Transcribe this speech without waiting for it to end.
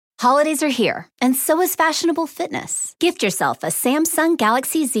Holidays are here, and so is fashionable fitness. Gift yourself a Samsung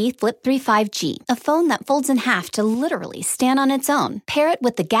Galaxy Z Flip 3 5G, a phone that folds in half to literally stand on its own. Pair it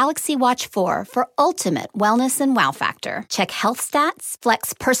with the Galaxy Watch 4 for ultimate wellness and wow factor. Check health stats,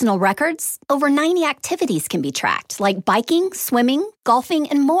 flex personal records. Over 90 activities can be tracked, like biking, swimming, golfing,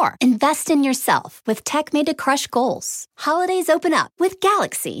 and more. Invest in yourself with tech made to crush goals. Holidays open up with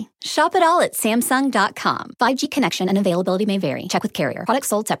Galaxy. Shop it all at Samsung.com. 5G connection and availability may vary. Check with carrier. Products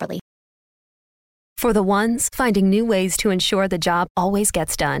sold separately. For the ones finding new ways to ensure the job always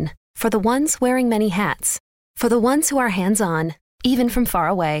gets done. For the ones wearing many hats. For the ones who are hands-on, even from far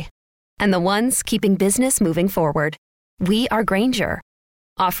away. And the ones keeping business moving forward. We are Grainger,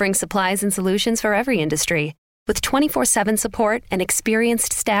 offering supplies and solutions for every industry, with 24/7 support and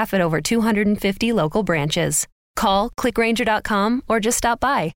experienced staff at over 250 local branches. Call, click Grainger.com, or just stop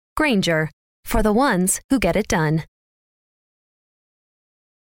by. Grainger, for the ones who get it done.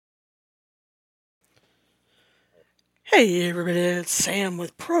 Hey everybody, it's Sam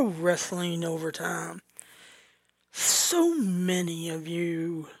with Pro Wrestling Overtime. So many of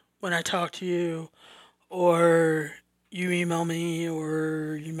you, when I talk to you, or you email me,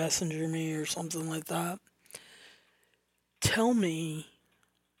 or you messenger me, or something like that, tell me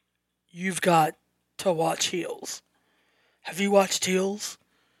you've got to watch Heels. Have you watched Heels?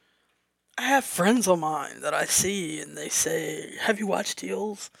 I have friends of mine that I see and they say, have you watched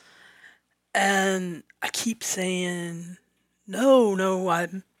Heels? And I keep saying, no,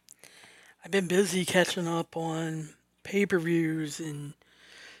 I've been busy catching up on pay-per-views and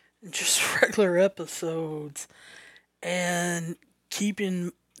just regular episodes and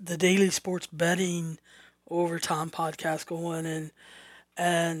keeping the Daily Sports Betting Overtime podcast going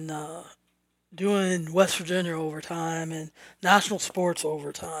and doing West Virginia Overtime and National Sports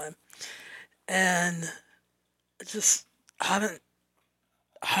Overtime. And I just haven't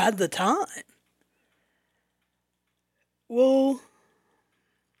had the time. Well,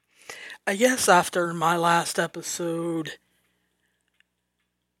 I guess after my last episode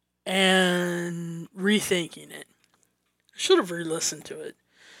and rethinking it, I should have re-listened to it,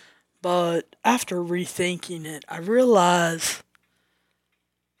 but after rethinking it, I realized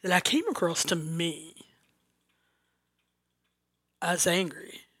that I came across to me as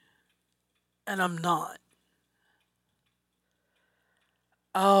angry, and I'm not.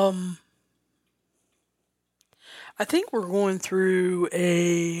 I think we're going through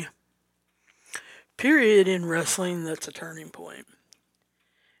a period in wrestling that's a turning point.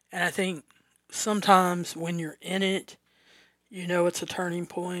 And I think sometimes when you're in it, you know it's a turning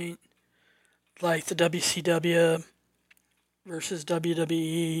point. Like the WCW versus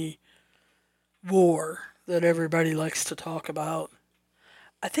WWE war that everybody likes to talk about.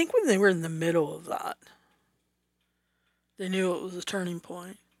 I think when they were in the middle of that, they knew it was a turning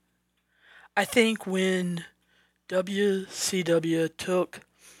point. I think when WCW took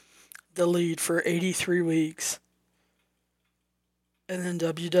the lead for 83 weeks, and then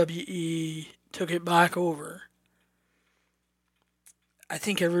WWE took it back over, I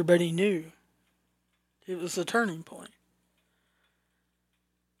think everybody knew it was a turning point.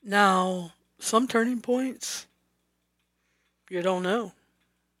 Now, some turning points, you don't know.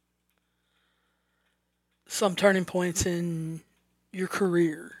 Some turning points in your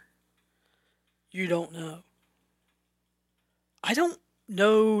career, you don't know. I don't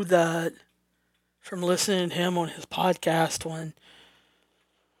know that from listening to him on his podcast on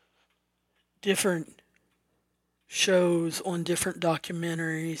different shows, on different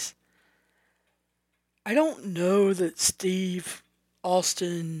documentaries, I don't know that Steve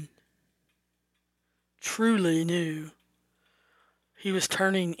Austin truly knew he was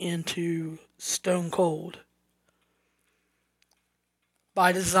turning into Stone Cold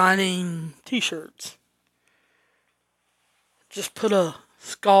by designing t-shirts. Just put a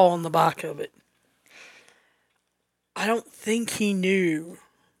skull on the back of it. I don't think he knew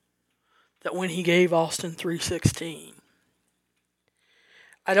that when he gave Austin 316.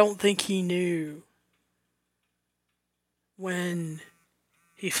 I don't think he knew when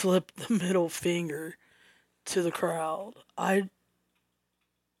he flipped the middle finger to the crowd. I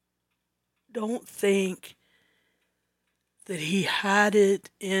don't think that he had it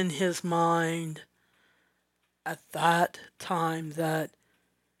in his mind at that time that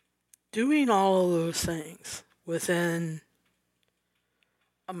doing all of those things within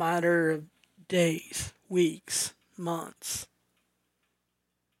a matter of days, weeks, months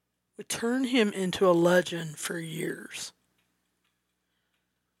would turn him into a legend for years.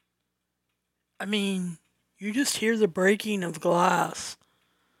 I mean, you just hear the breaking of glass,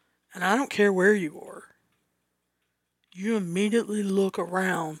 and I don't care where you are. you immediately look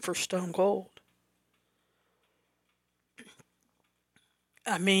around for Stone Cold.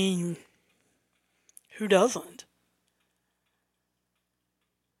 I mean, who doesn't?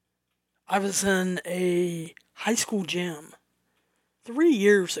 I was in a high school gym 3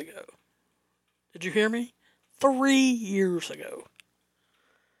 years ago. Did you hear me? 3 years ago.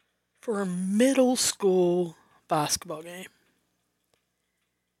 For a middle school basketball game.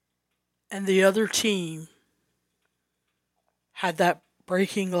 And the other team had that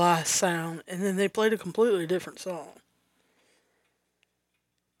breaking glass sound, and then they played a completely different song.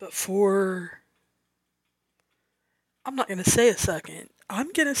 But I'm not going to say a second,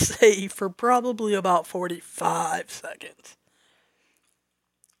 I'm going to say for probably about 45 seconds,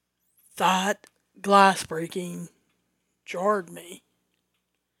 that glass breaking jarred me.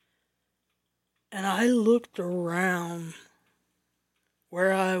 And I looked around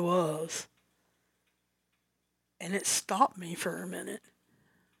where I was, and it stopped me for a minute.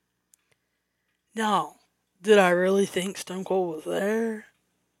 Now, did I really think Stone Cold was there?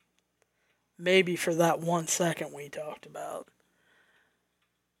 Maybe for that 1 second we talked about.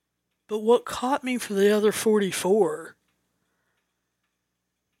 But what caught me for the other 44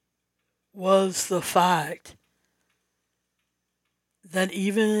 was the fact that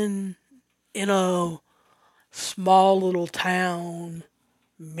even in a small little town,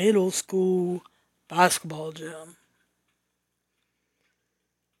 middle school basketball gym,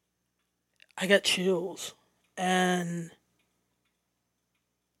 I got chills and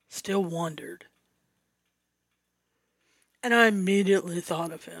still wondered. And I immediately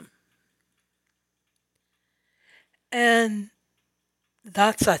thought of him. And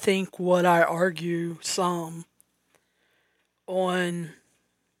that's, I think, what I argue some on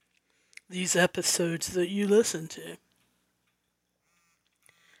these episodes that you listen to.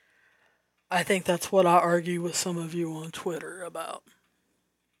 I think that's what I argue with some of you on Twitter about.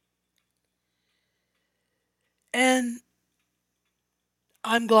 And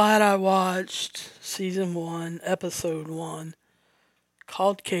I'm glad I watched season 1, episode 1,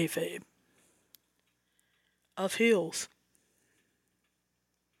 called Kayfabe, of Heels.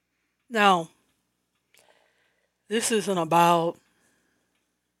 Now, this isn't about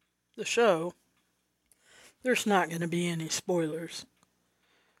the show. There's not going to be any spoilers.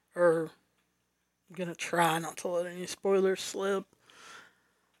 Or, I'm going to try not to let any spoilers slip.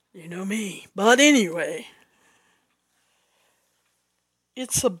 You know me. But anyway,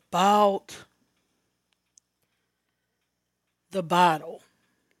 it's about the battle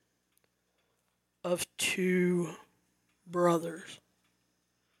of two brothers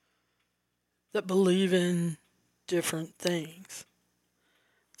that believe in different things.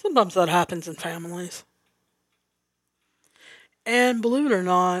 Sometimes that happens in families. And believe it or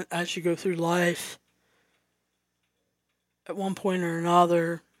not, as you go through life, at one point or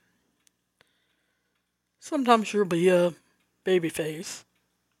another, sometimes you'll be a baby face,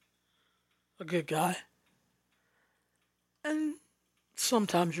 a good guy, and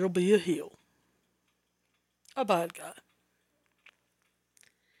sometimes you'll be a heel, a bad guy.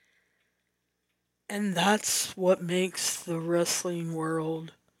 And that's what makes the wrestling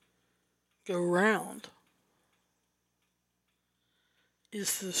world go round,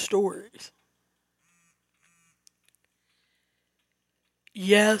 is the stories.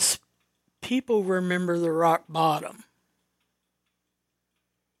 Yes, people remember the rock bottom.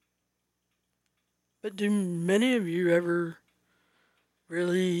 But do many of you ever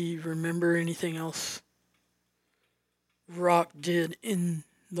really remember anything else Rock did in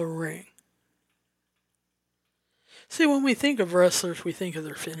the ring? See, when we think of wrestlers, we think of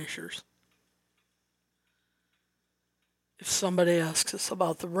their finishers. If somebody asks us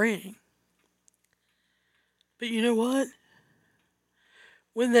about the ring. But you know what?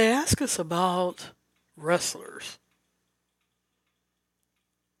 When they ask us about wrestlers,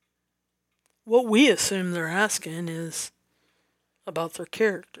 what we assume they're asking is about their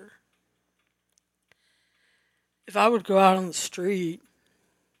character. If I would go out on the street,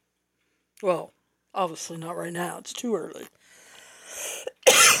 well, obviously not right now, it's too early.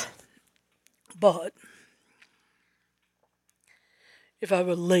 But if I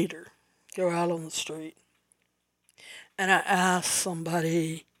would later go out on the street and I ask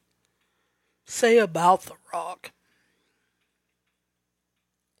somebody, say about The Rock,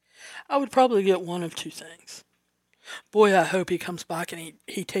 I would probably get one of two things. Boy, I hope he comes back and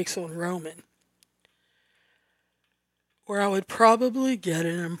he takes on Roman. Or I would probably get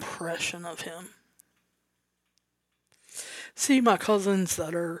an impression of him. See, my cousins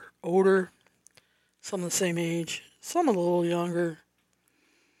that are older, some the same age, some a little younger,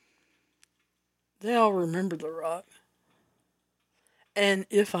 they all remember The Rock. And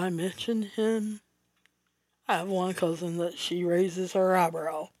if I mention him, I have one cousin that she raises her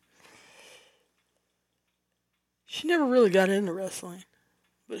eyebrow. She never really got into wrestling,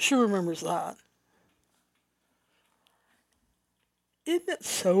 but she remembers that. Isn't it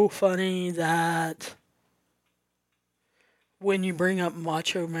so funny that when you bring up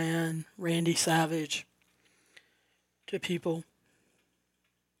Macho Man Randy Savage to people,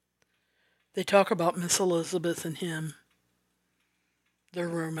 they talk about Miss Elizabeth and him, their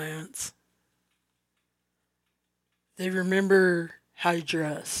romance. They remember how he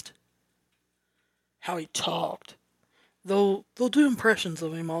dressed, how he talked. They'll do impressions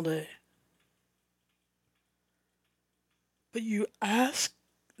of him all day. But you ask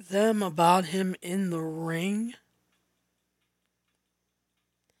them about him in the ring,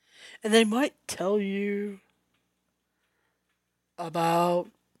 and they might tell you about,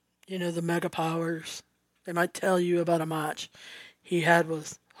 the mega powers. They might tell you about a match he had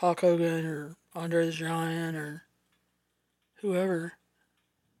with Hulk Hogan or Andre the Giant or whoever.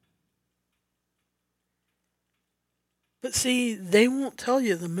 But see, they won't tell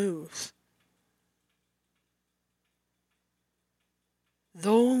you the moves.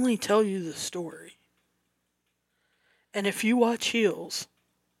 They'll only tell you the story. And if you watch Heels,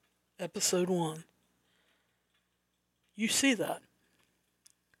 episode 1, you see that.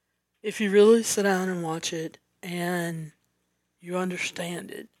 If you really sit down and watch it and you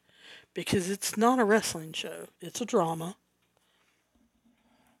understand it, because it's not a wrestling show, it's a drama,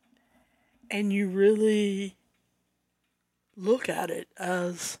 and you really look at it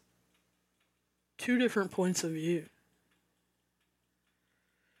as two different points of view,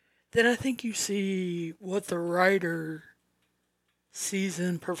 then I think you see what the writer sees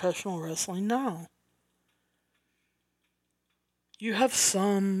in professional wrestling now. You have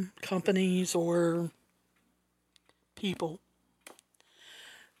some companies or people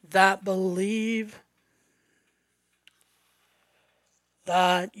that believe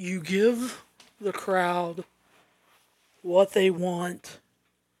that you give the crowd what they want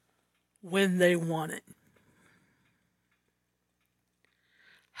when they want it,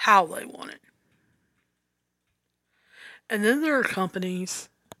 how they want it. And then there are companies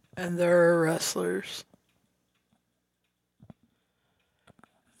and there are wrestlers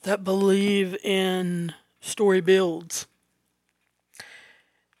that believe in story builds.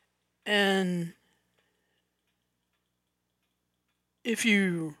 And if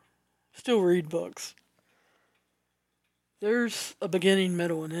you still read books, there's a beginning,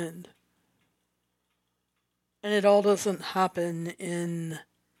 middle, and end. And it all doesn't happen in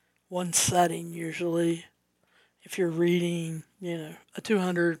one setting usually. If you're reading, a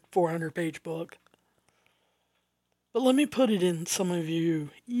 200, 400 page book. But let me put it in some of you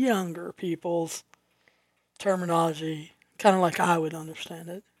younger people's terminology, kind of like I would understand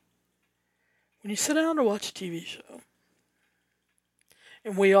it. When you sit down to watch a TV show,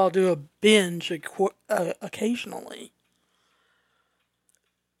 and we all do a binge occasionally,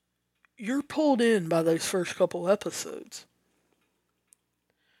 you're pulled in by those first couple episodes.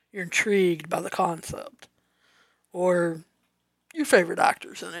 You're intrigued by the concept, or your favorite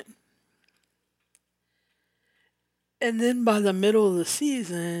actors in it. And then by the middle of the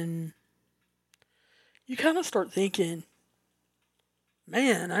season, you kind of start thinking,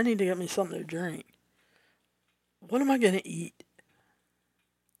 man, I need to get me something to drink. What am I going to eat?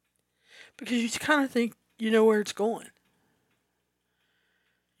 Because you kind of think you know where it's going.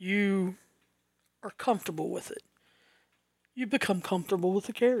 You are comfortable with it. You become comfortable with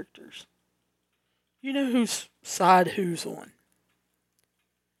the characters. You know whose side who's on.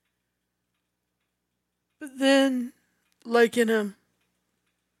 But then, like in a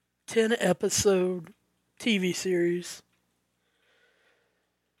 10 episode TV series,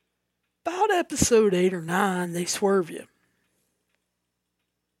 about episode 8 or 9, they swerve you.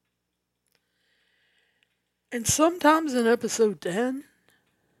 And sometimes in episode 10,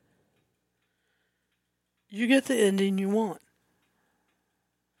 you get the ending you want.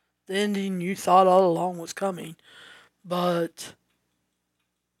 The ending you thought all along was coming. But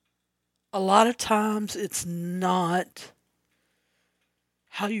a lot of times it's not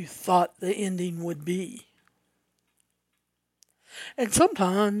how you thought the ending would be. And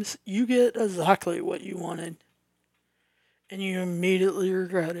sometimes you get exactly what you wanted. And you immediately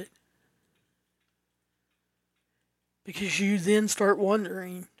regret it. Because you then start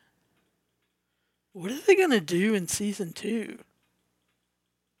wondering, what are they going to do in season 2?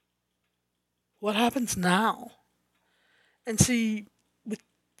 What happens now? And see, with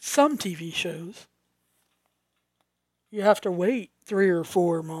some TV shows, you have to wait 3 or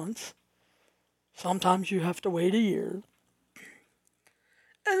 4 months. Sometimes you have to wait a year.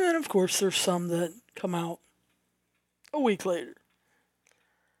 And then, of course, there's some that come out a week later.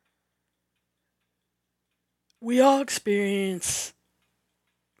 We all experience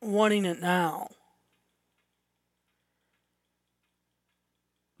wanting it now.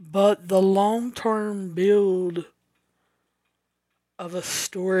 But the long term build of a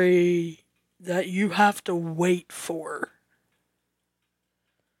story that you have to wait for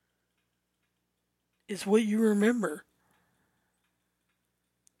is what you remember.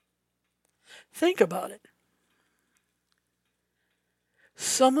 Think about it.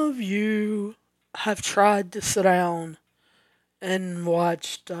 Some of you have tried to sit down and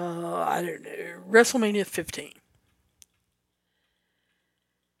watched, I don't know, WrestleMania 15.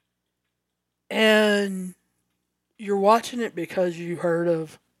 And you're watching it because you heard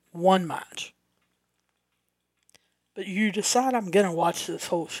of one match. But you decide, I'm going to watch this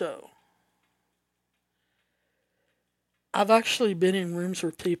whole show. I've actually been in rooms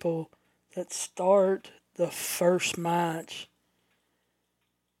with people that start the first match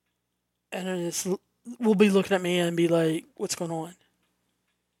and will be looking at me and be like, what's going on?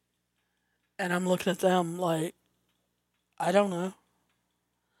 And I'm looking at them like, I don't know.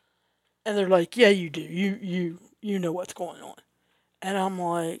 And they're like, yeah, you do. You know what's going on. And I'm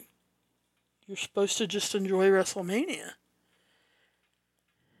like, you're supposed to just enjoy WrestleMania.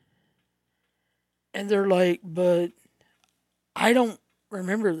 And they're like, but I don't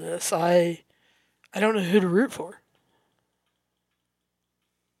remember this. I don't know who to root for.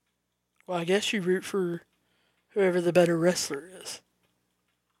 Well, I guess you root for whoever the better wrestler is.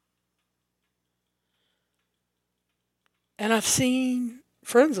 And I've seen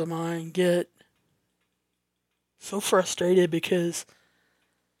friends of mine get so frustrated because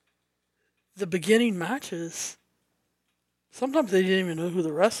the beginning matches, sometimes they didn't even know who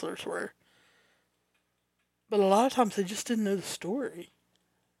the wrestlers were. But a lot of times they just didn't know the story.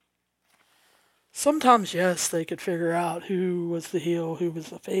 Sometimes, yes, they could figure out who was the heel, who was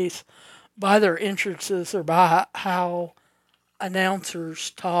the face, by their entrances or by how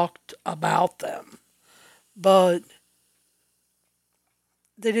announcers talked about them. But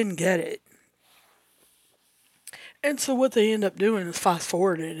they didn't get it. And so what they end up doing is fast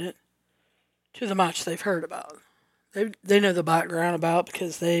forwarding it to the match they've heard about. They know the background about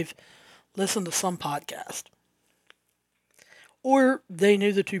because they've listened to some podcast. Or they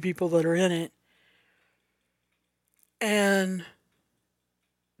knew the two people that are in it and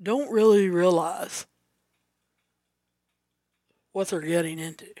don't really realize what they're getting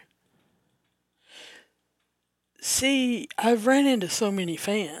into. See, I've ran into so many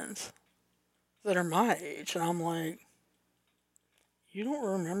fans that are my age, and I'm like, you don't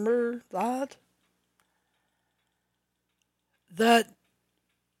remember that? That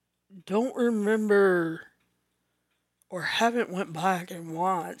don't remember or haven't went back and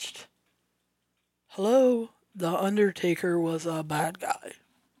watched, hello, The Undertaker was a bad guy.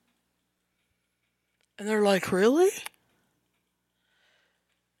 And they're like, really?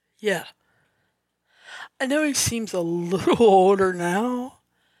 Yeah. I know he seems a little older now.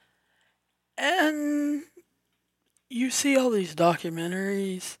 And you see all these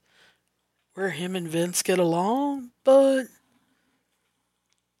documentaries where him and Vince get along, but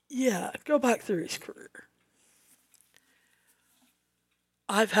yeah, go back through his career.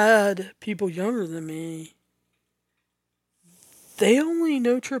 I've had people younger than me, they only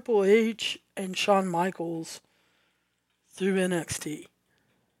know Triple H and Shawn Michaels through NXT.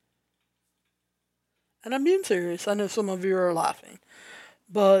 And I'm being serious. I know some of you are laughing.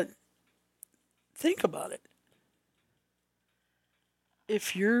 But think about it.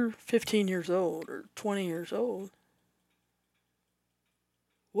 If you're 15 years old or 20 years old,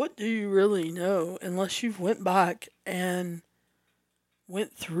 what do you really know unless you've went back and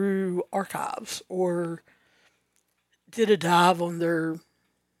went through archives or did a dive on their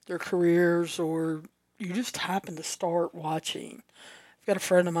careers, or you just happen to start watching. I've got a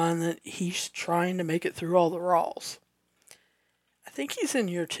friend of mine that he's trying to make it through all the Raws. I think he's in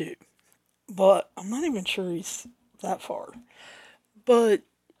year 2, but I'm not even sure he's that far. But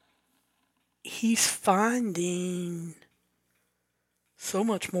he's finding so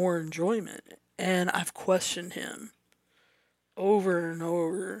much more enjoyment, and I've questioned him over and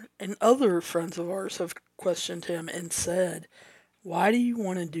over, and other friends of ours have questioned him and said, why do you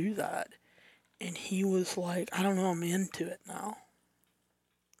want to do that? And he was like, I don't know, I'm into it now.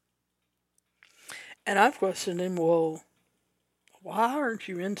 And I've questioned him, well, why aren't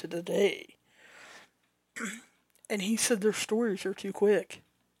you into today? And he said their stories are too quick.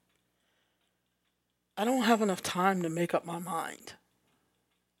 I don't have enough time to make up my mind.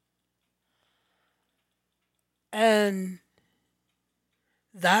 And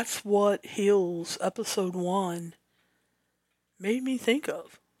That's what Heels episode 1 made me think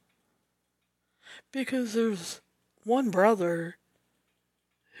of. Because there's one brother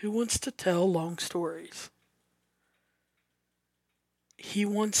who wants to tell long stories. He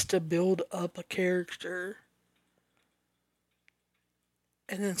wants to build up a character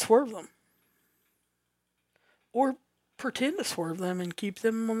and then swerve them. Or pretend to swerve them and keep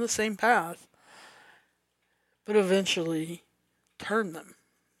them on the same path, but eventually turn them.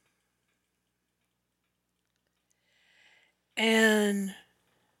 And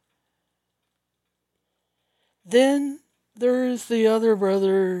then there is the other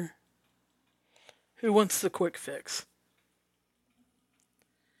brother who wants the quick fix.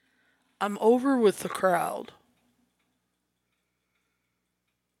 I'm over with the crowd.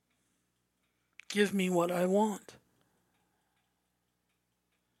 Give me what I want.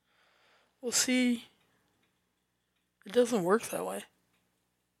 Well, see, it doesn't work that way.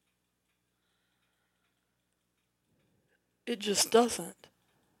 It just doesn't.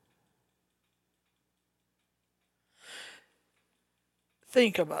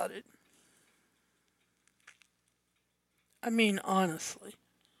 Think about it. I mean, honestly.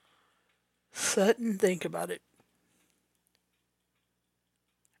 Sit and think about it.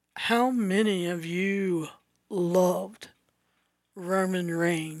 How many of you loved Roman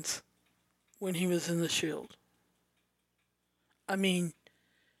Reigns when he was in the Shield? I mean,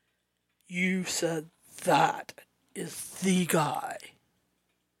 you said that is the guy.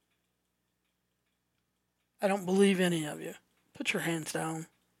 I don't believe any of you. Put your hands down.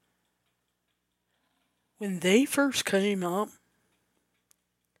 When they first came up,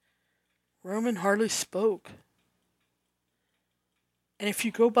 Roman hardly spoke. And if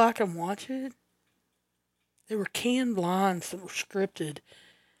you go back and watch it, they were canned lines that were scripted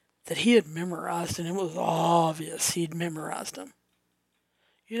that he had memorized, and it was obvious he'd memorized them.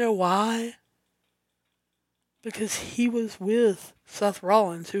 You know why? Because he was with Seth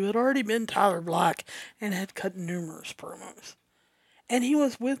Rollins, who had already been Tyler Black and had cut numerous promos. And he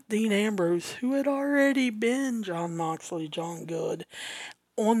was with Dean Ambrose, who had already been Jon Moxley, John Good,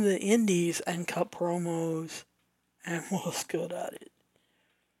 on the indies and cut promos and was good at it.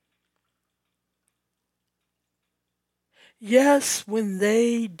 Yes, when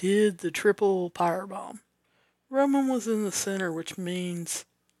they did the triple powerbomb, Roman was in the center, which means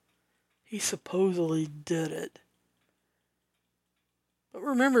he supposedly did it. But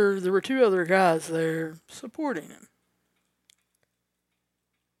remember, there were two other guys there supporting him.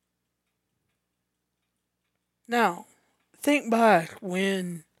 Now, think back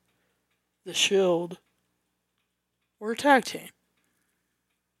when the Shield were a tag team.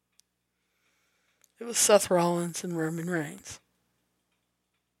 It was Seth Rollins and Roman Reigns.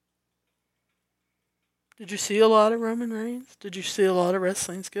 Did you see a lot of Roman Reigns? Did you see a lot of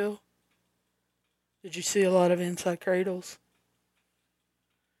wrestling skill? Did you see a lot of inside cradles?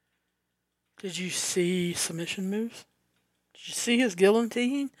 Did you see submission moves? Did you see his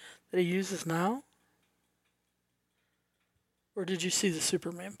guillotine that he uses now? Or did you see the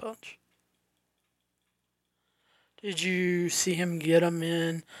Superman punch? Did you see him get him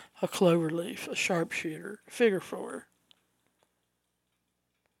in a cloverleaf, a sharpshooter, a figure four?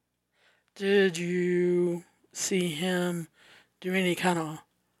 Did you see him do any kind of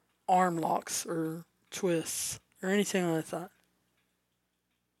arm locks or twists or anything like that?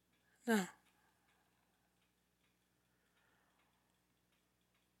 No.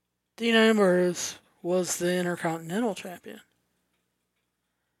 Dean Ambrose was the Intercontinental Champion.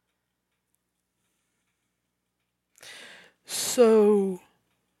 So,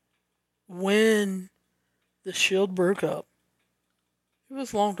 when the Shield broke up, it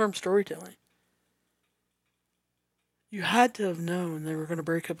was long-term storytelling. You had to have known they were going to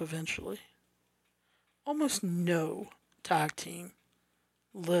break up eventually. Almost no tag team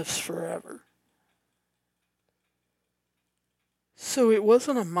lives forever. So it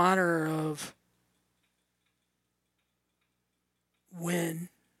wasn't a matter of when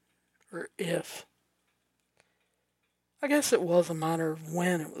or if. I guess it was a matter of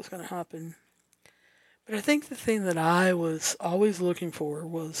when it was going to happen. But I think the thing that I was always looking for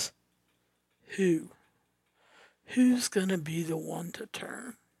was who. Who's going to be the one to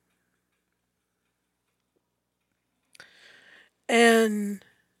turn? And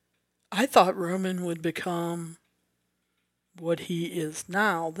I thought Roman would become what he is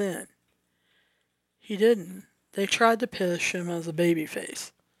now then. He didn't. They tried to push him as a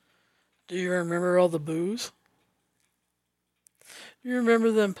babyface. Do you remember all the boos? Do you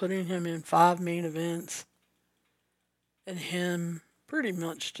remember them putting him in 5 main events? And him pretty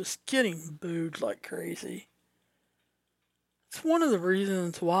much just getting booed like crazy. It's one of the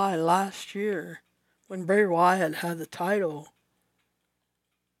reasons why last year, when Bray Wyatt had the title,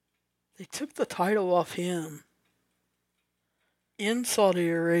 they took the title off him in Saudi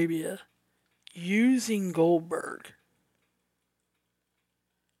Arabia using Goldberg.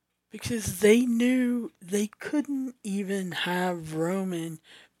 Because they knew they couldn't even have Roman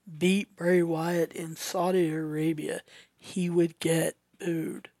beat Bray Wyatt in Saudi Arabia. He would get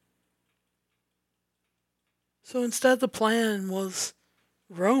booed. So instead, the plan was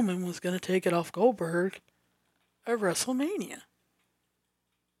Roman was going to take it off Goldberg at WrestleMania.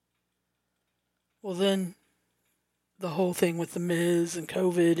 Well, then the whole thing with The Miz and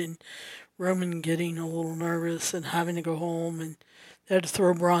COVID and Roman getting a little nervous and having to go home, and they had to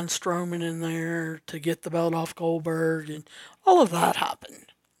throw Braun Strowman in there to get the belt off Goldberg, and all of that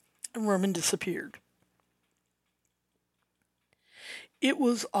happened. And Roman disappeared. It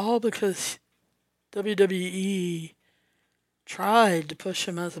was all because WWE tried to push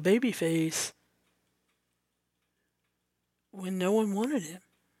him as a babyface when no one wanted him.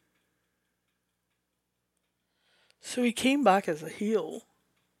 So he came back as a heel.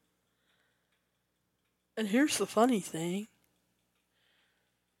 And here's the funny thing.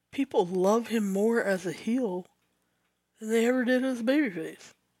 People love him more as a heel than they ever did as a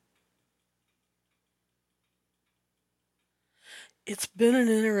babyface. It's been an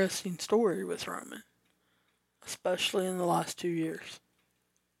interesting story with Roman, especially in the last 2 years.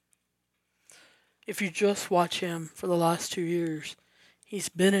 If you just watch him for the last 2 years, he's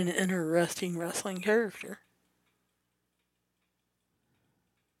been an interesting wrestling character.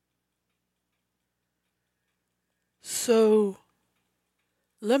 So,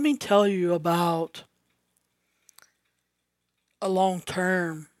 let me tell you about a long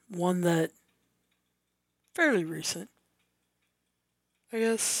term, one that fairly recent. I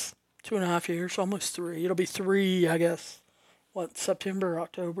guess 2.5 years, almost 3. It'll be 3, I guess, September,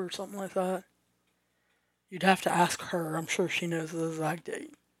 October, something like that. You'd have to ask her. I'm sure she knows the exact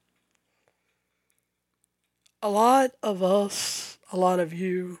date. A lot of us, a lot of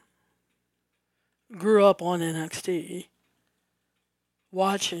you, grew up on NXT,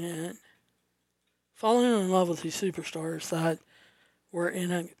 watching it, falling in love with these superstars that were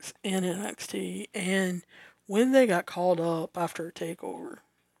in NXT, and when they got called up after a takeover,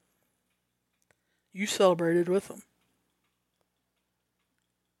 you celebrated with them.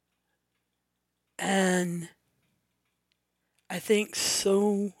 And I think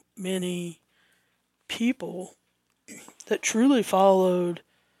so many people that truly followed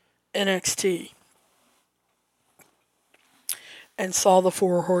NXT and saw the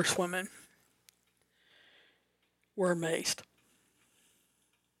Four Horsewomen were amazed.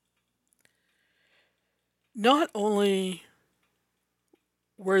 Not only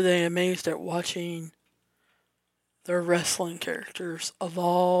were they amazed at watching their wrestling characters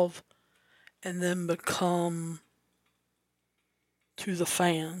evolve and then become, to the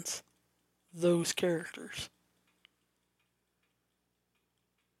fans, those characters,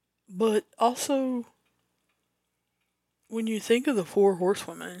 but also when you think of the Four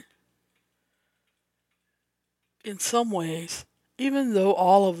Horsewomen, in some ways, even though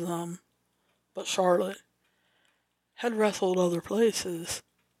all of them, but Charlotte, had wrestled other places,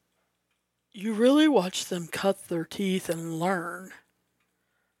 you really watch them cut their teeth and learn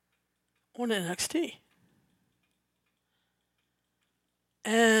on NXT.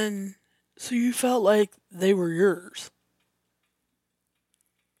 And so you felt like they were yours.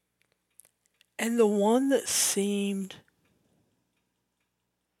 And the one that seemed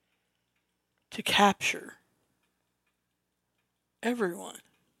to capture everyone.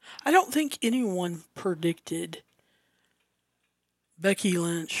 I don't think anyone predicted Becky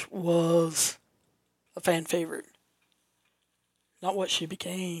Lynch was a fan favorite. Not what she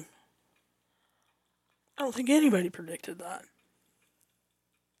became. I don't think anybody predicted that.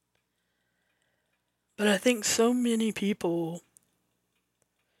 But I think so many people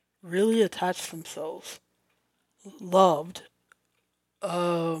really attached themselves, loved,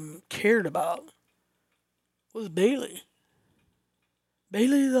 cared about, was Bayley.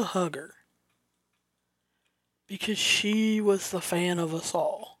 Bayley the Hugger. Because she was the fan of us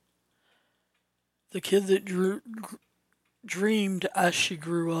all. The kid that dreamed as she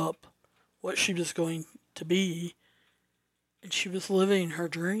grew up what she was going to be. And she was living her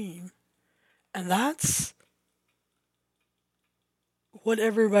dream. And that's what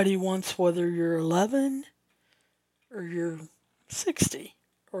everybody wants, whether you're 11 or you're 60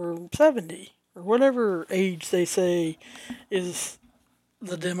 or 70 or whatever age they say is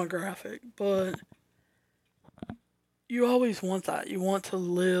the demographic. But you always want that. You want to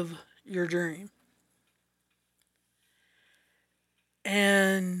live your dream.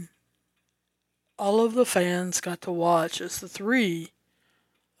 And all of the fans got to watch as the 3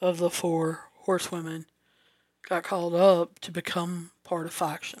 of the 4 horsewomen got called up to become part of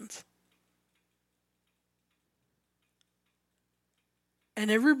factions. And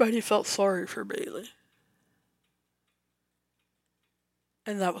everybody felt sorry for Bayley.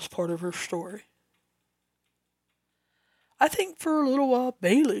 And that was part of her story. I think for a little while,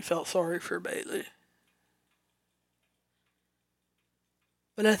 Bayley felt sorry for Bayley.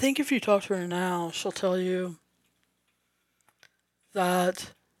 But I think if you talk to her now, she'll tell you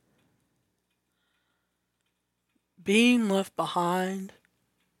that being left behind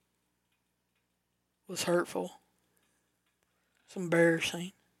was hurtful. It's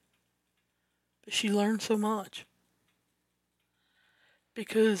embarrassing. But she learned so much.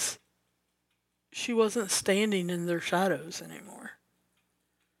 Because she wasn't standing in their shadows anymore.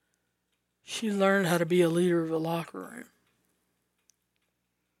 She learned how to be a leader of a locker room.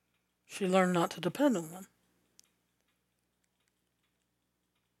 She learned not to depend on them.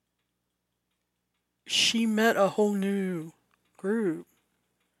 She met a whole new group.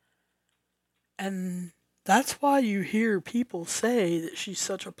 And that's why you hear people say that she's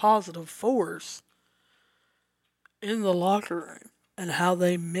such a positive force in the locker room and how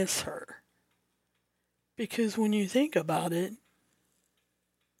they miss her. Because when you think about it,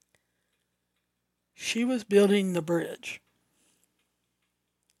 she was building the bridge.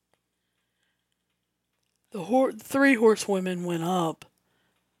 The 3 horsewomen went up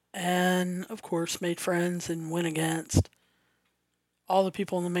and, of course, made friends and went against all the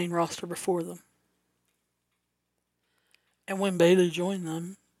people on the main roster before them. And when Bayley joined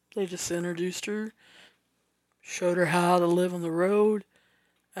them, they just introduced her, showed her how to live on the road,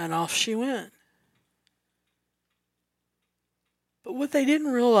 and off she went. But what they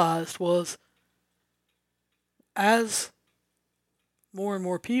didn't realize was, as more and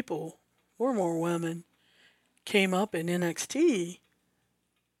more people, more and more women, came up in NXT,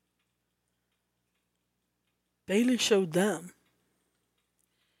 Bayley showed them.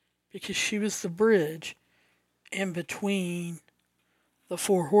 Because she was the bridge in between the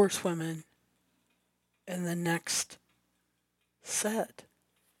 4 horsewomen and the next set.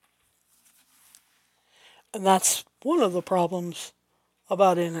 And that's one of the problems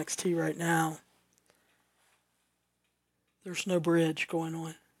about NXT right now. There's no bridge going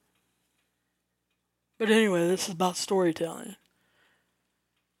on. But anyway, this is about storytelling.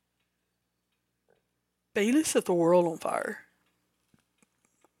 Bayley set the world on fire.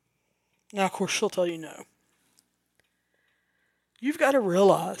 Now, of course, she'll tell you no. You've got to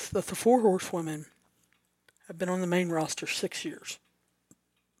realize that the 4 horsewomen have been on the main roster 6 years.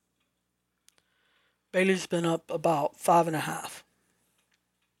 Bayley's been up about 5.5.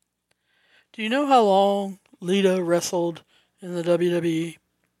 Do you know how long Lita wrestled in the WWE?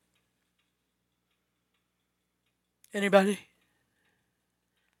 Anybody?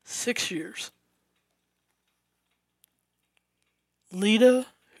 6 years. Lita,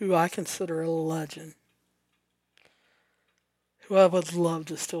 who I consider a legend, who I would love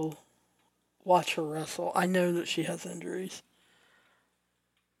to still watch her wrestle. I know that she has injuries.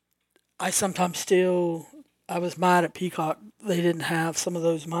 I was mad at Peacock they didn't have some of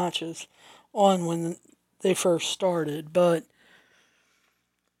those matches on when they first started, but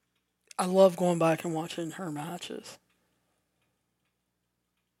I love going back and watching her matches.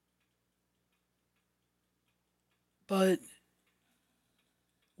 But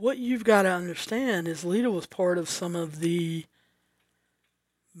what you've got to understand is Lita was part of some of the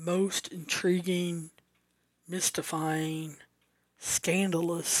most intriguing, mystifying,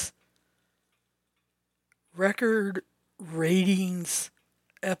 scandalous record ratings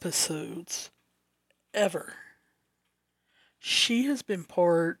episodes ever. She has been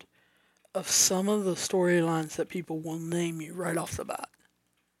part of some of the storylines that people will name you right off the bat.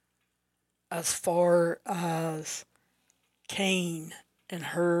 As far as Kane and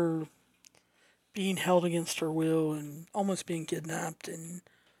her being held against her will and almost being kidnapped and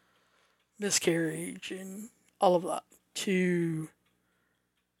miscarriage and all of that, to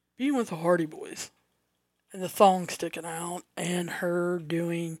being with the Hardy Boys and the thong sticking out and her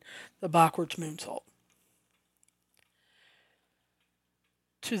doing the backwards moonsault,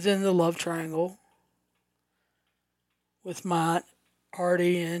 to then the love triangle with Matt,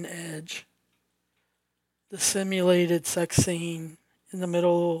 Hardy, and Edge, the simulated sex scene in the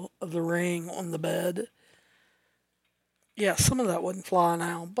middle of the ring on the bed. Yeah, some of that wouldn't fly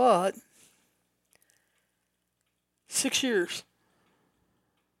now, but 6 years.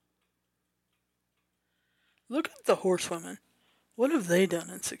 Look at the horsewomen. What have they done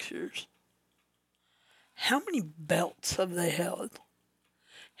in 6 years? How many belts have they held?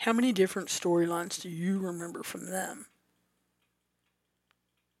 How many different storylines do you remember from them?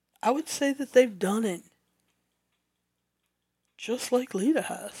 I would say that they've done it just like Lita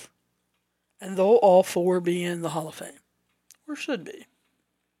has. And they'll all four be in the Hall of Fame. Or should be.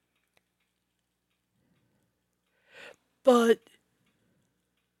 But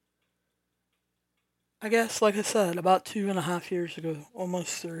I guess, like I said, about 2.5 years ago,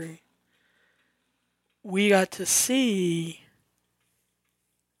 almost 3, we got to see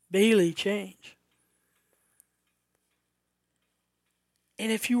Bayley change.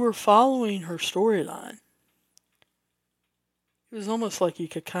 And if you were following her storyline, it was almost like you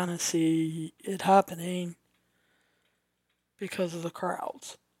could kind of see it happening because of the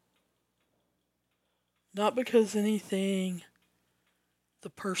crowds. Not because anything the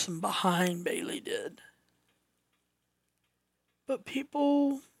person behind Bayley did. But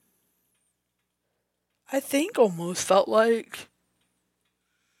people, I think, almost felt like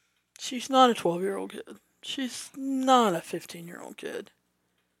she's not a 12-year-old kid. She's not a 15-year-old kid.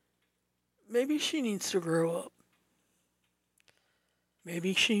 Maybe she needs to grow up.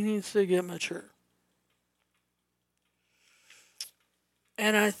 Maybe she needs to get mature.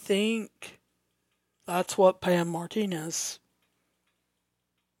 And I think that's what Pam Martinez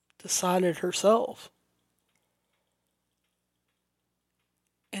decided herself.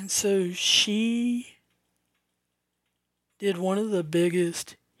 And so she did one of the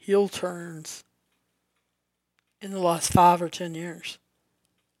biggest heel turns in the last 5 or 10 years.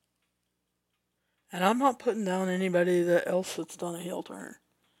 And I'm not putting down anybody else that's done a heel turn.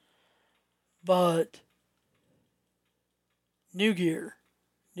 But new gear,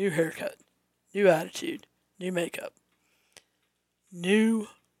 new haircut, new attitude, new makeup, new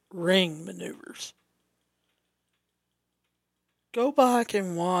ring maneuvers. Go back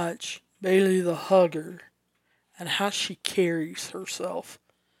and watch Bayley the Hugger and how she carries herself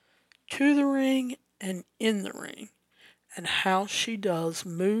to the ring and in the ring, and how she does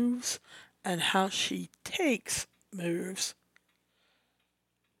moves and how she takes moves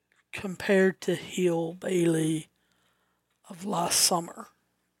compared to heel Bayley of last summer.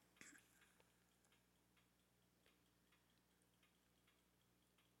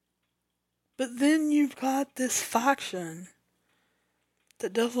 But then you've got this faction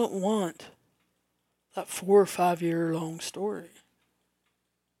that doesn't want that 4 or 5 year long story.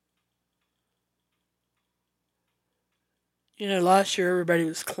 You know, last year everybody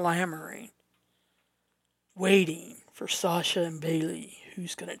was clamoring, waiting for Sasha and Bayley,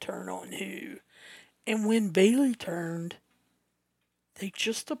 who's going to turn on who. And when Bayley turned, they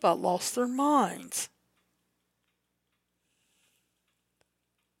just about lost their minds.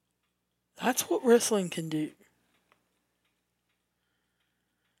 That's what wrestling can do.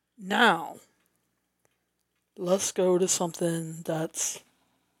 Now, let's go to something that's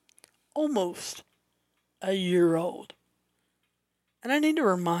almost a year old. And I need to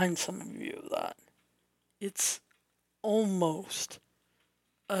remind some of you of that. It's almost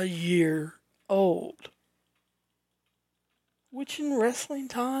a year old. Which in wrestling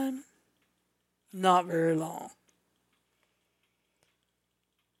time, not very long.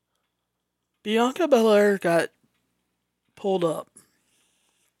 Bianca Belair got pulled up.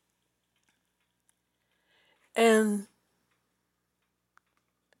 And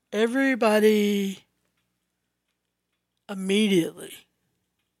everybody immediately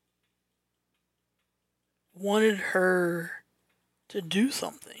wanted her to do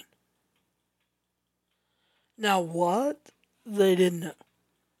something. Now what? They didn't know.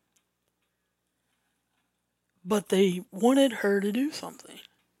 But they wanted her to do something.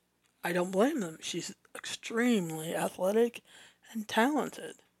 I don't blame them. She's extremely athletic and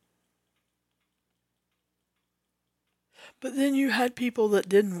talented. But then you had people that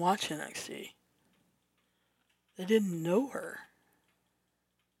didn't watch NXT. They didn't know her.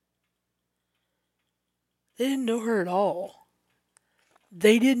 They didn't know her at all.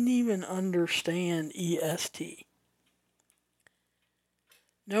 They didn't even understand EST.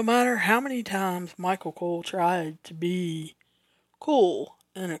 No matter how many times Michael Cole tried to be cool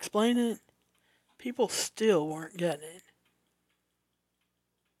and explain it, people still weren't getting it.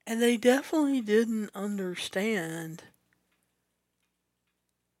 And they definitely didn't understand.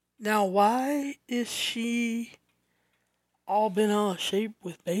 Now, why is she all bent out of shape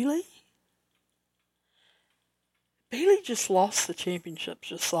with Bayley? Bayley just lost the championship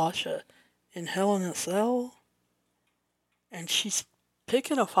to Sasha in Hell in a Cell. And she's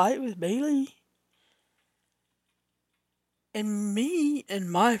picking a fight with Bayley. And me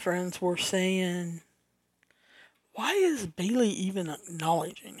and my friends were saying, why is Bayley even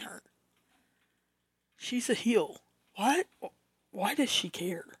acknowledging her? She's a heel. What? why does she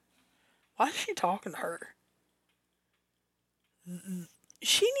care? Why is she talking to her?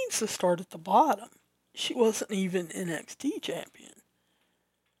 She needs to start at the bottom. She wasn't even NXT champion.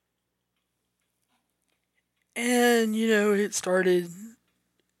 And, it started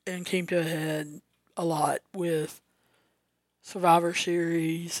and came to a head a lot with Survivor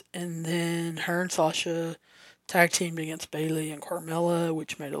Series, and then her and Sasha tag teamed against Bayley and Carmella,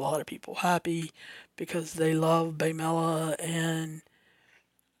 which made a lot of people happy because they love Baymella. And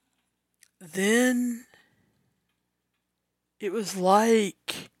then it was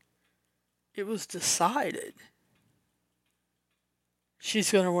like it was decided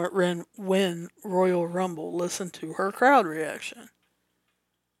she's going to win Royal Rumble. Listen to her crowd reaction.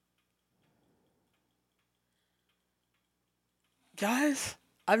 Guys,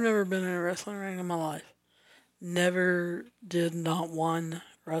 I've never been in a wrestling ring in my life. Never did not one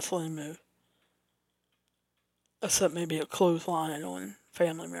wrestling move. Except maybe a clothesline on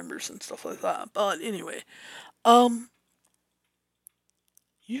family members and stuff like that. But anyway,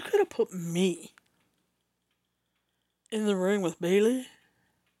 you could have put me in the ring with Bayley.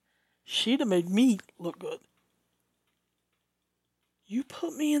 She'd have made me look good. You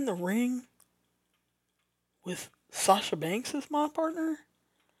put me in the ring with Sasha Banks as my partner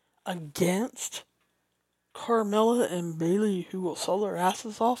against Carmella and Bayley, who will sell their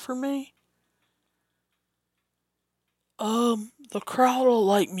asses off for me. The crowd will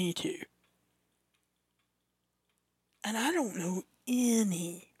like me too. And I don't know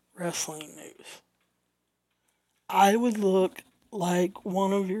any wrestling news. I would look like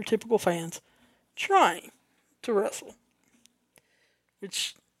one of your typical fans trying to wrestle.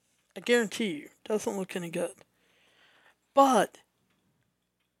 Which, I guarantee you, doesn't look any good. But,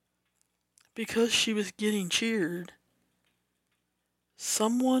 because she was getting cheered,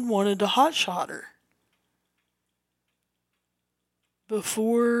 someone wanted to hotshot her.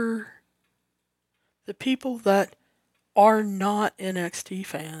 Before the people that are not NXT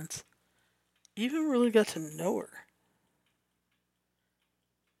fans even really got to know her.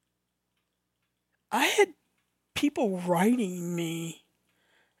 I had people writing me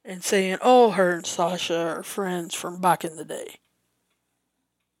and saying, oh, her and Sasha are friends from back in the day.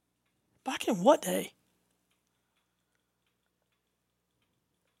 Back in what day?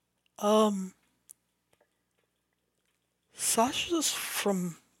 Sasha's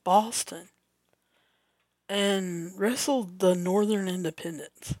from Boston and wrestled the Northern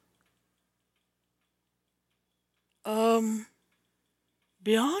Independents.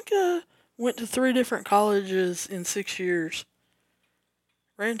 Bianca went to 3 different colleges in 6 years,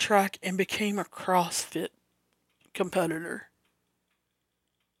 ran track, and became a CrossFit competitor.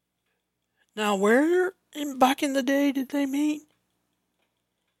 Now, where back in the day did they meet?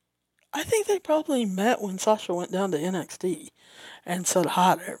 I think they probably met when Sasha went down to NXT and said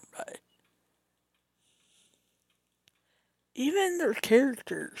hi to everybody. Even their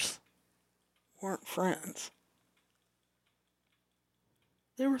characters weren't friends.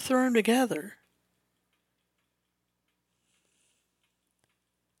 They were thrown together.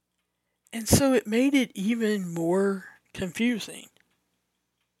 And so it made it even more confusing.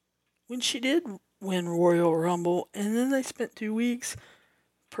 When she did win Royal Rumble, and then they spent 2 weeks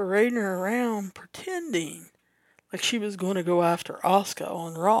parading her around pretending like she was going to go after Asuka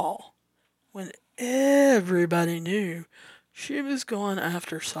on Raw, when everybody knew she was going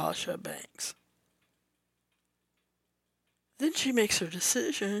after Sasha Banks. Then she makes her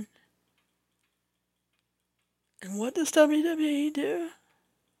decision. And what does WWE do?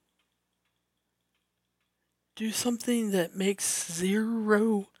 Do something that makes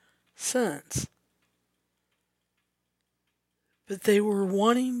 0 sense. But they were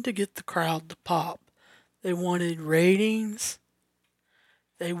wanting to get the crowd to pop. They wanted ratings.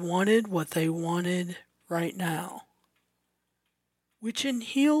 They wanted what they wanted right now. Which in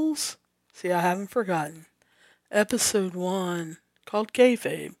Heels, see, I haven't forgotten, episode 1, called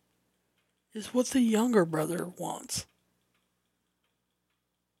Kayfabe, is what the younger brother wants.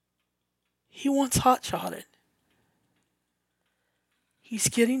 He wants hotshotted. He's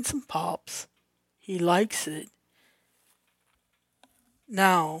getting some pops. He likes it.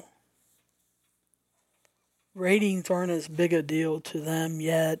 Now, ratings aren't as big a deal to them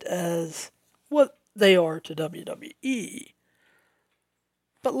yet as what they are to WWE.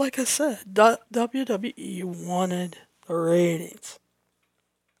 But like I said, WWE wanted the ratings.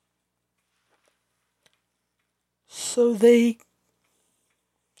 So they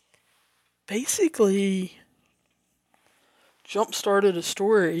basically jump-started a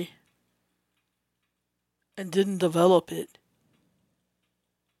story and didn't develop it.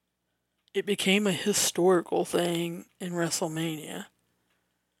 it became a historical thing in WrestleMania.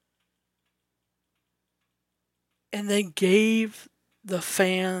 And they gave the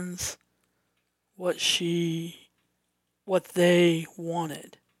fans what they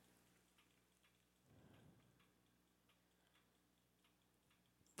wanted.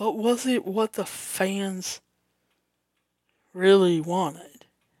 But was it what the fans really wanted?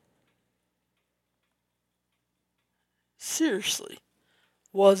 Seriously,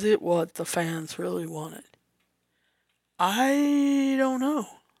 was it what the fans really wanted? I don't know.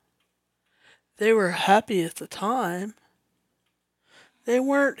 They were happy at the time. They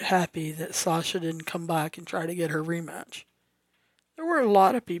weren't happy that Sasha didn't come back and try to get her rematch. There were a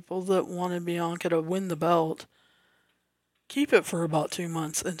lot of people that wanted Bianca to win the belt, keep it for about 2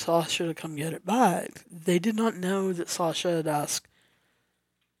 months, and Sasha to come get it back. They did not know that Sasha had asked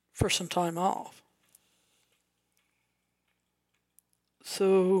for some time off.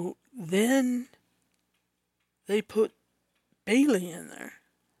 So then they put Bayley in there.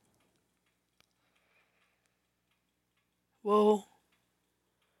 Well,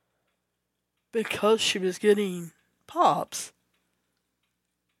 because she was getting pops,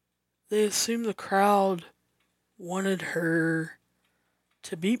 they assumed the crowd wanted her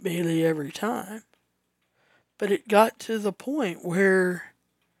to beat Bayley every time. But it got to the point where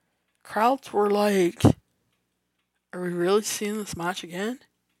crowds were like, are we really seeing this match again?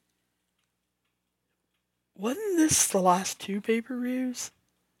 Wasn't this the last 2 pay-per-views?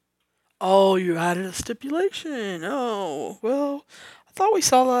 Oh, you added a stipulation. Oh, well, I thought we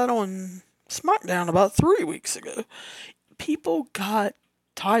saw that on SmackDown about 3 weeks ago. People got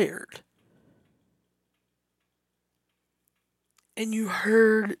tired. And you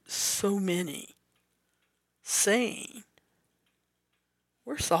heard so many saying,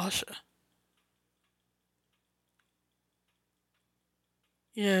 where's Sasha?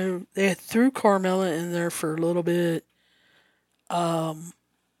 You know, they threw Carmella in there for a little bit.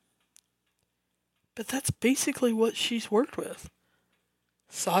 But that's basically what she's worked with.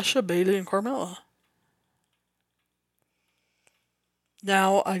 Sasha, Bayley, and Carmella.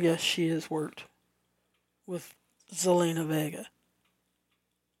 Now, I guess she has worked with Zelina Vega.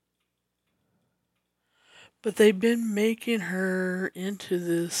 But they've been making her into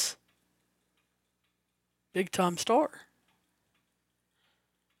this big-time star.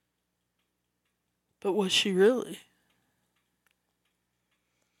 But was she really?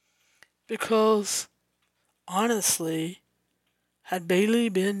 Because, honestly, had Bayley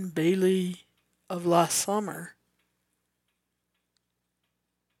been Bayley of last summer,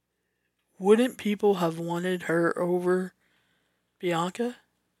 wouldn't people have wanted her over Bianca?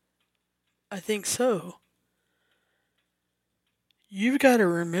 I think so. You've got to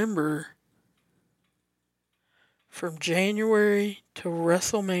remember, from January to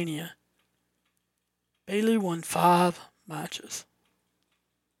WrestleMania, Bayley won 5 matches.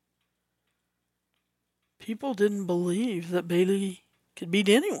 People didn't believe that Bayley could beat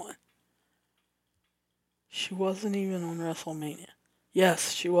anyone. She wasn't even on WrestleMania.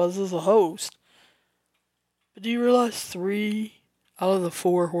 Yes, she was as a host. But do you realize 3 out of the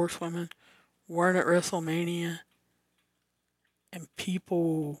 4 horsewomen weren't at WrestleMania? And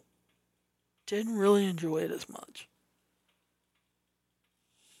people didn't really enjoy it as much.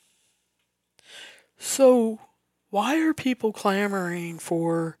 So, why are people clamoring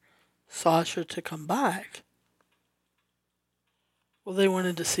for Sasha to come back? Well, they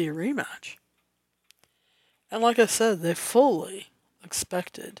wanted to see a rematch. And like I said, they fully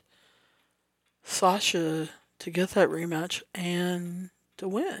expected Sasha to get that rematch and to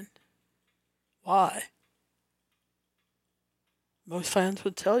win. Why? Most fans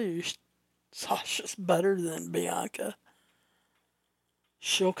would tell you Sasha's better than Bianca.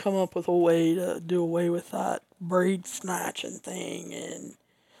 She'll come up with a way to do away with that braid snatching thing, and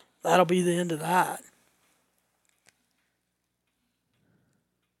that'll be the end of that.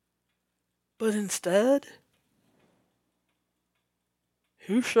 But instead,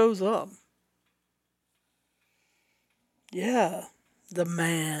 who shows up? Yeah, the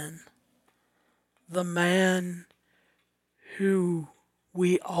man. The man who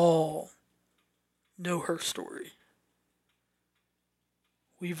we all know her story.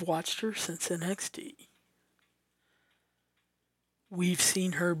 We've watched her since NXT. We've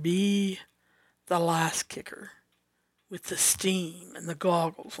seen her be the last kicker with the steam and the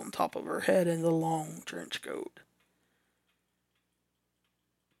goggles on top of her head and the long trench coat,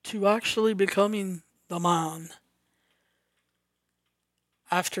 to actually becoming the man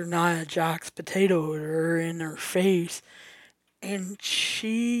after Nia Jax potatoed her in her face, and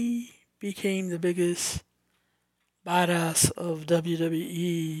she became the biggest badass of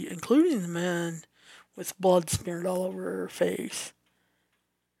WWE, including the men with blood smeared all over her face,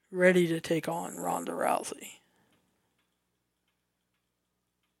 ready to take on Ronda Rousey.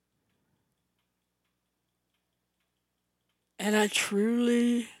 And I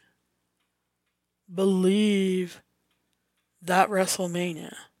truly believe that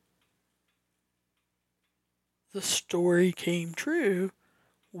WrestleMania, the story came true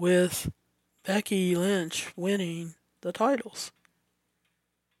with Becky Lynch winning the titles.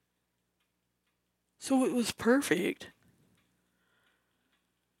 So it was perfect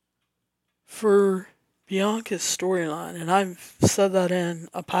for Bianca's storyline, and I've said that in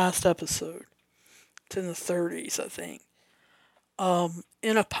a past episode. It's in the 30s, I think.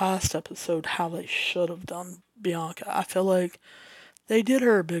 In a past episode, how they should have done Bianca. I feel like they did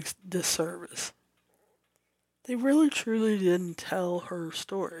her a big disservice. They really truly didn't tell her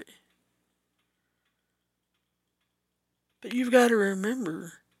story. But you've got to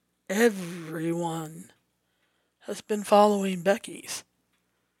remember, everyone has been following Becky's.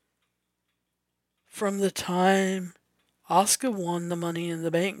 From the time Asuka won the Money in the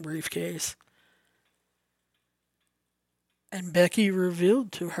Bank briefcase, and Becky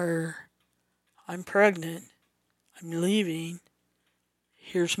revealed to her, I'm pregnant, I'm leaving,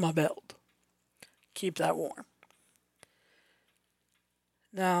 here's my belt. Keep that warm.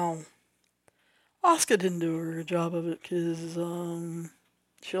 Now, Asuka didn't do a good job of it because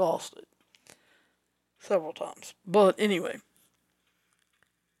she lost it several times. But anyway,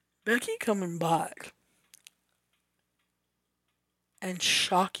 Becky coming back and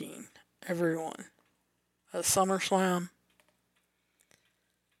shocking everyone at SummerSlam,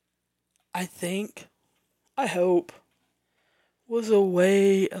 I hope, was a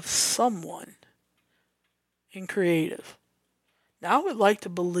way of someone in creative. Now I would like to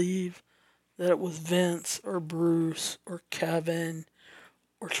believe that it was Vince or Bruce or Kevin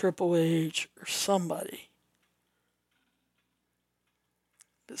or Triple H or somebody.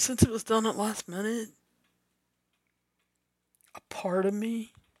 But since it was done at last minute, a part of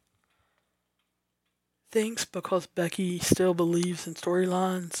me thinks because Becky still believes in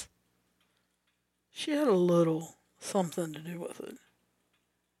storylines, she had a little something to do with it.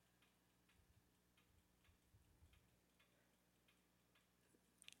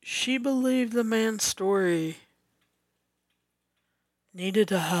 She believed the man's story needed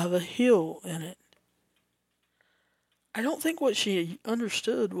to have a heel in it. I don't think what she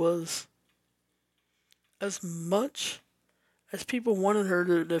understood was, as much as people wanted her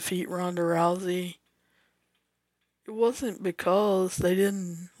to defeat Ronda Rousey, it wasn't because they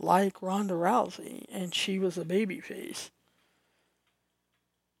didn't like Ronda Rousey and she was a babyface.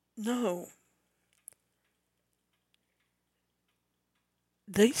 No.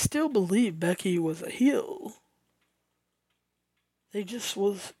 They still believed Becky was a heel.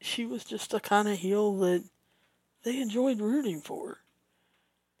 She was just a kind of heel that they enjoyed rooting for.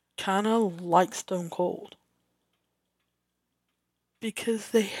 Kind of like Stone Cold. Because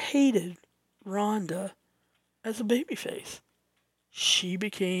they hated Ronda as a babyface. She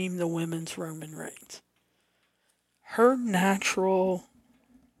became the women's Roman Reigns. Her natural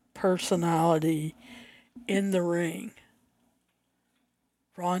personality in the ring,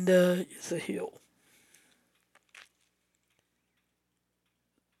 Ronda is a heel.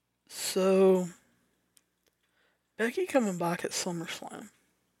 So, Becky coming back at SummerSlam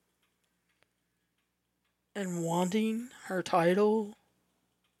and wanting her title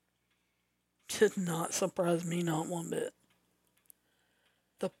did not surprise me not one bit.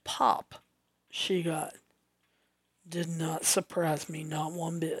 The pop she got did not surprise me not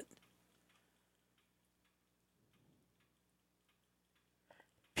one bit.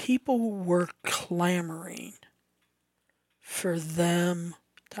 People were clamoring for them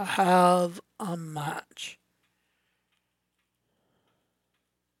to have a match.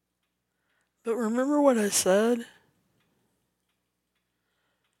 But remember what I said?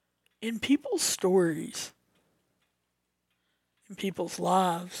 In people's stories, in people's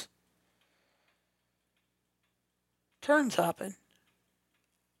lives, turns happen.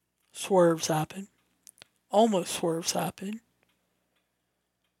 Swerves happen. Almost swerves happen.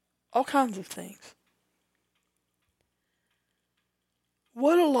 All kinds of things.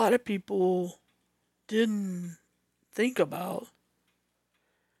 What a lot of people didn't think about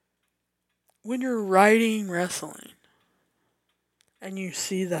when you're writing wrestling, and you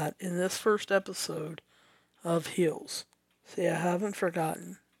see that in this first episode of Heels. See, I haven't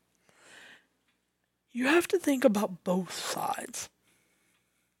forgotten. You have to think about both sides.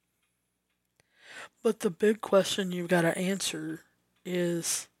 But the big question you've got to answer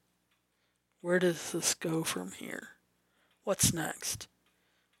is, Where does this go from here? What's next?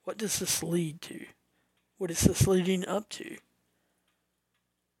 What does this lead to? What is this leading up to?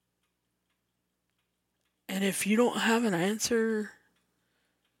 And if you don't have an answer,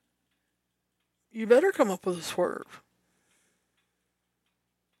 you better come up with a swerve.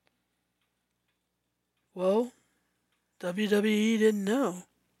 Well, WWE didn't know.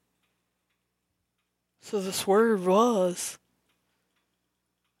 So the swerve was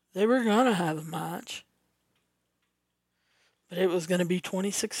they were going to have a match, but it was going to be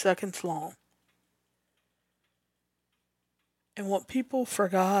 26 seconds long. And what people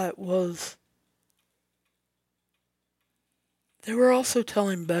forgot was they were also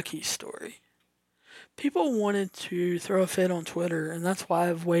telling Becky's story. People wanted to throw a fit on Twitter, and that's why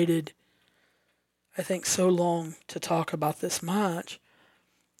I've waited, I think, so long to talk about this match.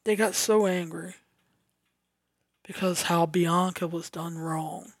 They got so angry because how Bianca was done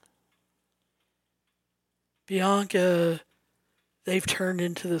wrong. Bianca, they've turned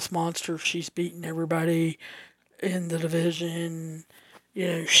into this monster. She's beaten everybody in the division. You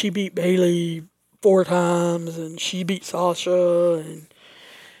know, she beat Bayley 4 times, and she beat Sasha, and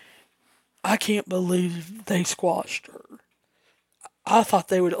I can't believe they squashed her. I thought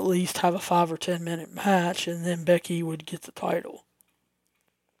they would at least have a 5 or 10 minute match, and then Becky would get the title.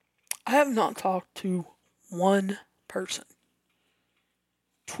 I have not talked to one person.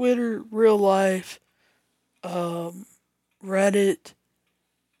 Twitter, real life, Reddit,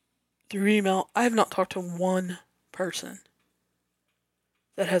 through email. I have not talked to one person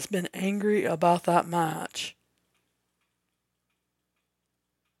that has been angry about that match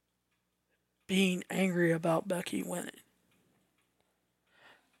being angry about Becky winning.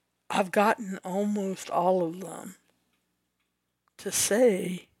 I've gotten almost all of them to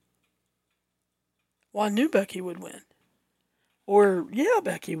say, well, I knew Becky would win. Or, yeah,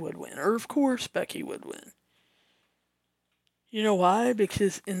 Becky would win. Or, of course, Becky would win. You know why?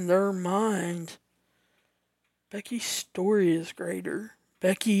 Because in their mind, Becky's story is greater.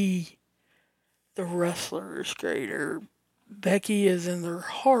 Becky, the wrestler, is greater. Becky is in their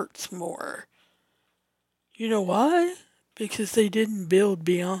hearts more. You know why? Because they didn't build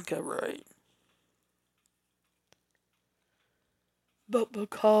Bianca right. But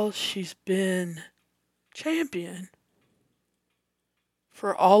because she's been champion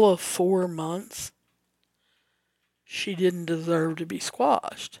for all of 4 months, she didn't deserve to be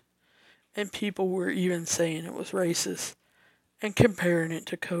squashed. And people were even saying it was racist and comparing it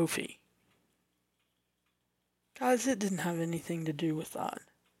to Kofi. Guys, it didn't have anything to do with that.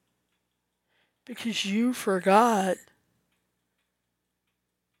 Because you forgot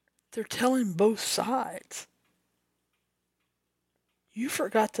they're telling both sides. You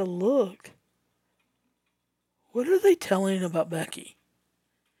forgot to look. What are they telling about Becky?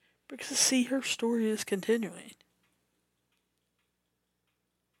 Because see, her story is continuing.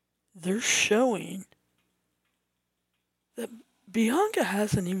 They're showing that Bianca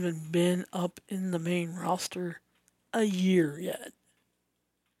hasn't even been up in the main roster a year yet.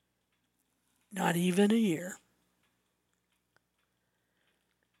 Not even a year.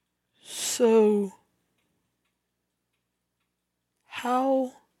 So,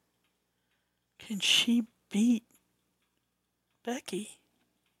 how can she beat Becky?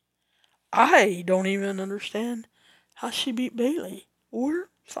 I don't even understand how she beat Bayley or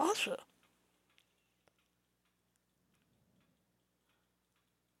Sasha.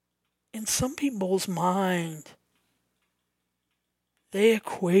 In some people's mind, they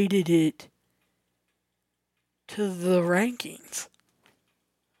equated it to the rankings.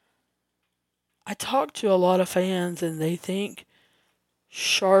 I talk to a lot of fans and they think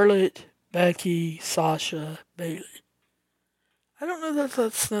Charlotte, Becky, Sasha, Bayley. I don't know that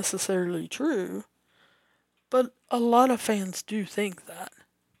that's necessarily true, but a lot of fans do think that.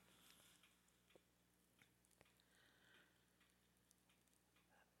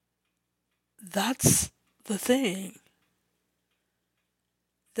 That's the thing.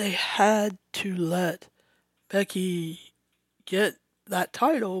 They had to let Becky get that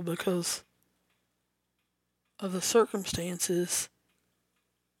title because of the circumstances.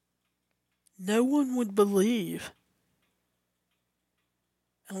 No one would believe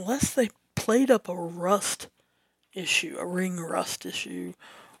unless they played up a rust issue, a ring rust issue,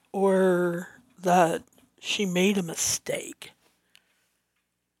 or that she made a mistake.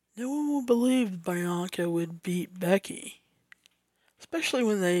 No one would believe Bianca would beat Becky. Especially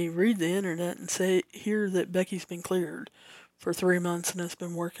when they read the internet and hear that Becky's been cleared for 3 months and has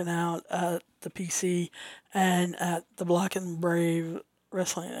been working out at the PC and at the Black and Brave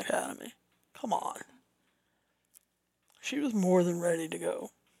Wrestling Academy. Come on. She was more than ready to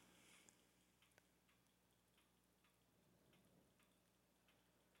go.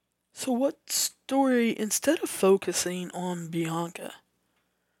 So what story, instead of focusing on Bianca,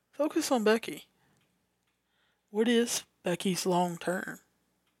 focus on Becky. What is Becky's long term?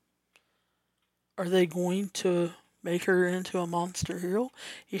 Are they going to make her into a monster hero?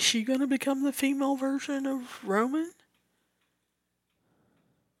 Is she going to become the female version of Roman?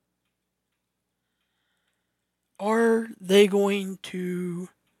 Are they going to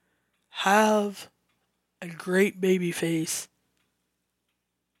have a great baby face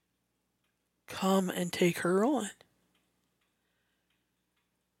come and take her on?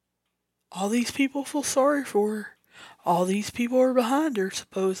 All these people feel sorry for her. All these people are behind her,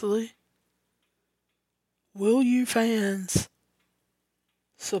 supposedly. Will you fans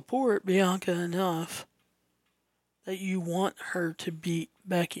support Bianca enough that you want her to beat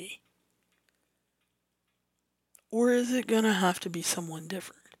Becky? Or is it going to have to be someone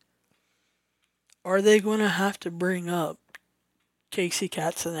different? Are they going to have to bring up Casey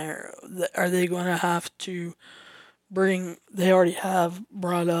Catanzaro? Are they going to have to they already have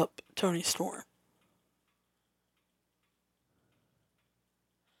brought up Toni Storm?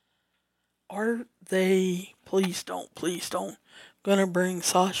 Are they, please don't, gonna bring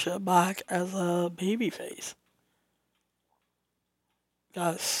Sasha back as a babyface?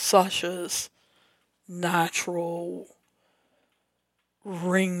 Guys, Sasha's natural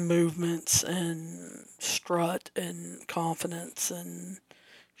ring movements and strut and confidence, and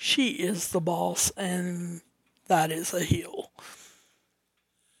she is the boss, and that is a heel.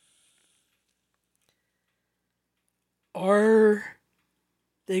 Are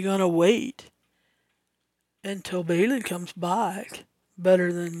they gonna wait until Bayley comes back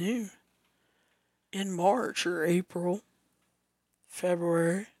better than new in March or April,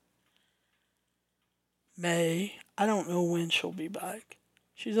 February, May? I don't know when she'll be back.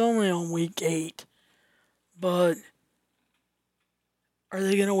 She's only on week 8, but are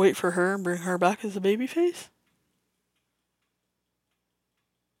they gonna wait for her and bring her back as a babyface?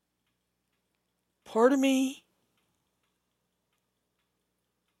 Part of me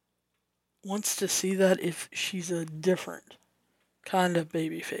wants to see that if she's a different kind of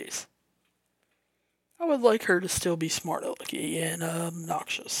babyface. I would like her to still be smart alecky and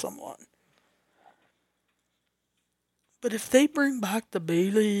obnoxious somewhat. But if they bring back the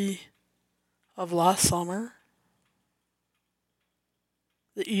Bayley of last summer,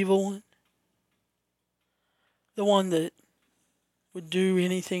 the evil one, the one that would do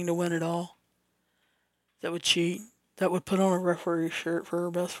anything to win it all, that would cheat, that would put on a referee shirt for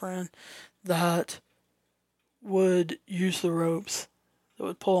her best friend, that would use the ropes, that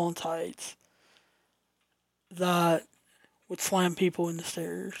would pull on tights, that would slam people in the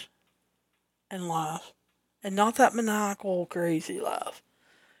stairs and laugh. And not that maniacal, crazy laugh.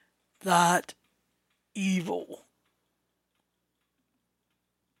 That evil.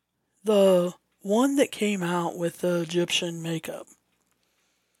 The one that came out with the Egyptian makeup.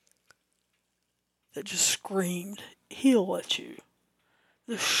 That just screamed heel at you.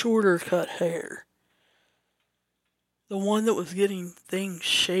 The shorter cut hair. The one that was getting things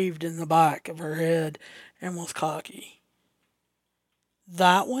shaved in the back of her head and was cocky.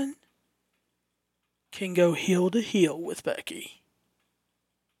 That one can go heel to heel with Becky.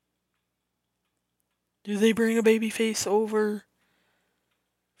 Do they bring a babyface over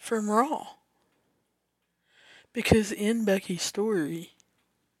from Raw? Because in Becky's story,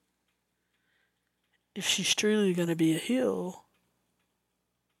 if she's truly going to be a heel,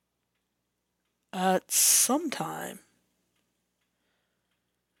 at some time,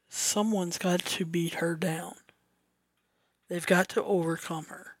 someone's got to beat her down. They've got to overcome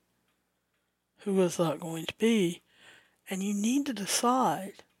her. Who is that going to be? And you need to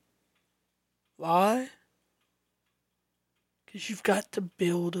decide. Why? Because you've got to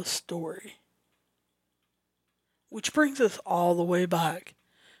build a story. Which brings us all the way back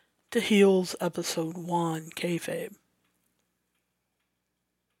to Heels Episode 1, Kayfabe.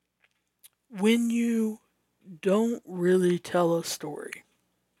 When you don't really tell a story,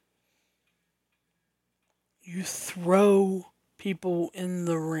 you throw people in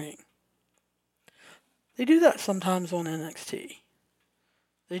the ring. They do that sometimes on NXT.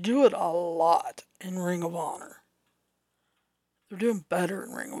 They do it a lot in Ring of Honor. They're doing better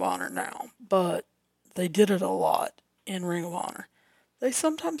in Ring of Honor now, but they did it a lot in Ring of Honor. They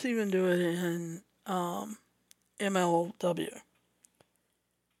sometimes even do it in MLW.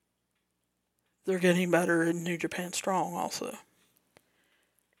 They're getting better in New Japan Strong also.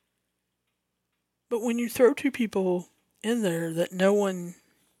 But when you throw two people in there that no one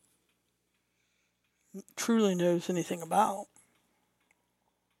truly knows anything about,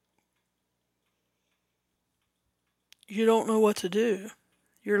 you don't know what to do.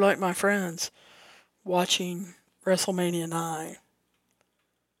 You're like my friends watching WrestleMania 9.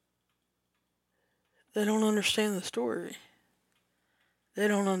 They don't understand the story. They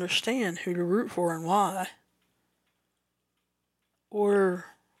don't understand who to root for and why. Or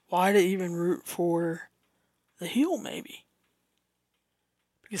why to even root for the heel, maybe.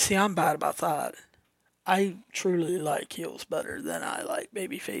 Because, see, I'm bad about that. I truly like heels better than I like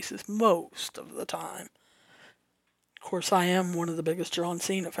baby faces most of the time. Of course, I am one of the biggest John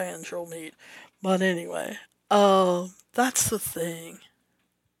Cena fans you'll meet. But anyway, that's the thing.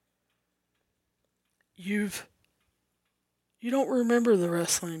 You don't remember the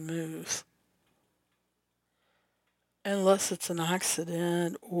wrestling moves. Unless it's an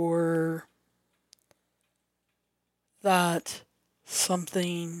accident or that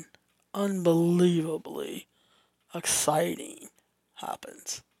something unbelievably exciting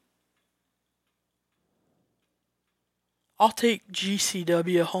happens. I'll take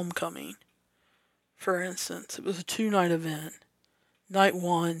GCW Homecoming, for instance. It was a 2-night event. Night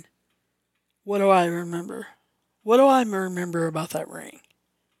 1, what do I remember? What do I remember about that ring?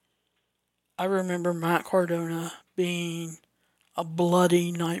 I remember Matt Cardona being a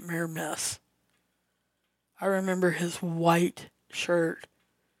bloody nightmare mess. I remember his white shirt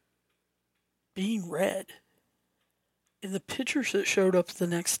being red. In the pictures that showed up the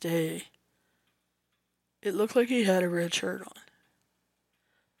next day, it looked like he had a red shirt on.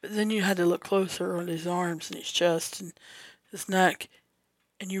 But then you had to look closer on his arms and his chest and his neck,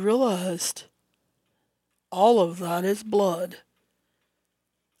 and you realized all of that is blood.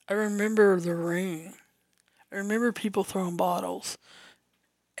 I remember the ring. I remember people throwing bottles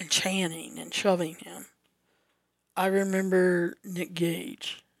and chanting and shoving him. I remember Nick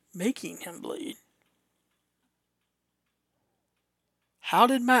Gage making him bleed. How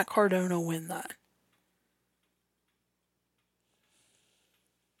did Matt Cardona win that?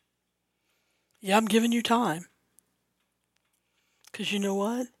 Yeah, I'm giving you time. Because you know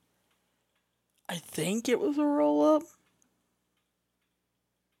what? I think it was a roll-up.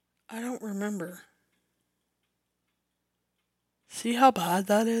 I don't remember. See how bad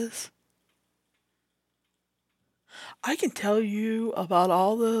that is? I can tell you about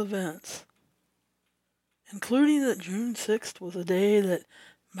all the events, including that June 6th was a day that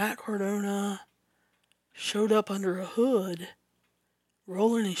Matt Cardona showed up under a hood,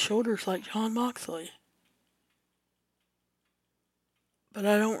 rolling his shoulders like Jon Moxley. But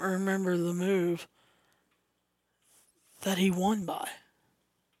I don't remember the move that he won by.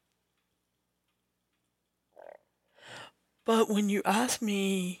 But when you ask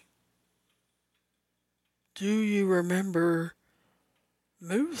me, do you remember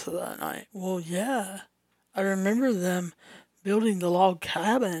moves of that night? Well, yeah. I remember them building the log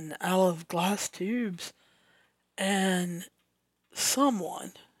cabin out of glass tubes and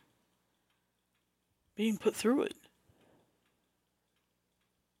someone being put through it.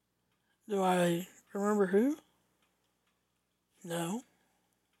 Do I remember who? No.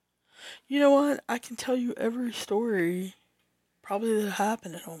 You know what? I can tell you every story probably that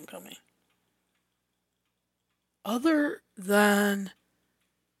happened at Homecoming. Other than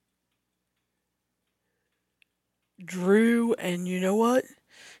Drew, and you know what?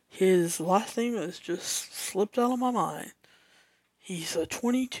 His last name has just slipped out of my mind. He's a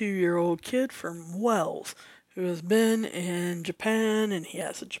 22-year-old kid from Wells who has been in Japan, and he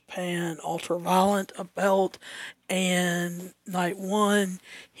has a Japan Ultraviolet, a belt, and night 1,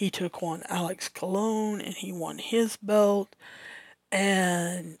 he took on Alex Colon, and he won his belt,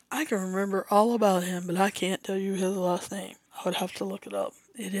 and I can remember all about him, but I can't tell you his last name. I would have to look it up.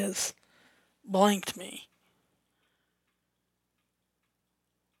 It has blanked me.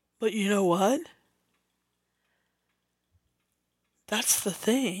 But you know what? That's the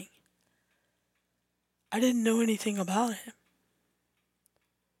thing. I didn't know anything about him.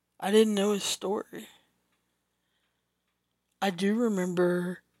 I didn't know his story. I do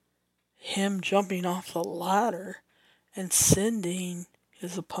remember him jumping off the ladder and sending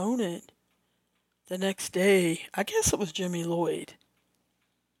his opponent the next day. I guess it was Jimmy Lloyd,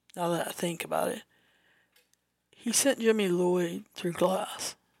 now that I think about it. He sent Jimmy Lloyd through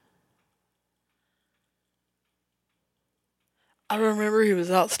glass. I remember he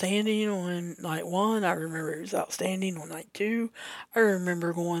was outstanding on night 1. I remember he was outstanding on night 2. I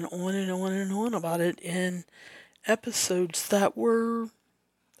remember going on and on and on about it in episodes that were,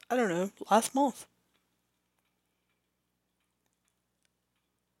 I don't know, last month.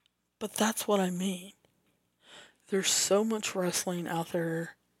 But that's what I mean. There's so much wrestling out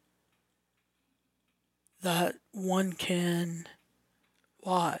there that one can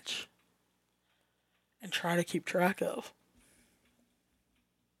watch and try to keep track of.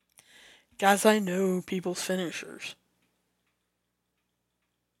 Guys, I know people's finishers.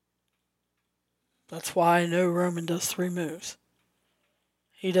 That's why I know Roman does 3 moves.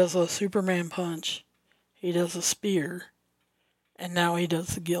 He does a Superman punch, he does a spear, and now he does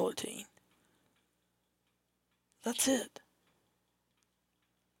the guillotine. That's it.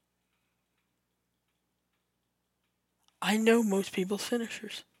 I know most people's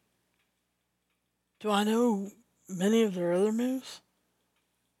finishers. Do I know many of their other moves?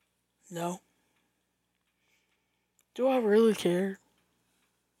 No. Do I really care?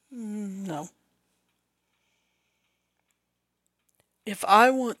 No. If I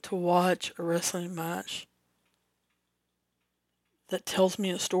want to watch a wrestling match that tells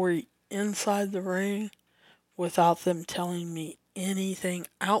me a story inside the ring without them telling me anything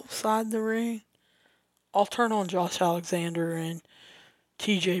outside the ring, I'll turn on Josh Alexander and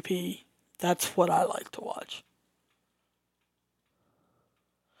TJP. That's what I like to watch.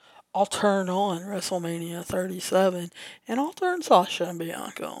 I'll turn on WrestleMania 37 and I'll turn Sasha and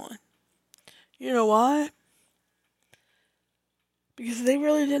Bianca on. You know why? Because they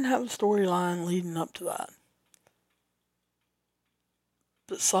really didn't have a storyline leading up to that.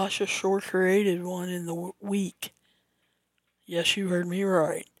 But Sasha sure created one in the week. Yes, you heard me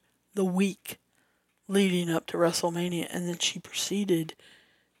right. The week leading up to WrestleMania. And then she proceeded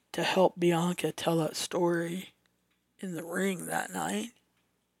to help Bianca tell that story in the ring that night.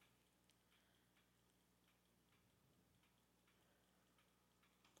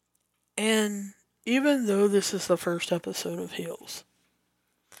 And even though this is the first episode of Heels,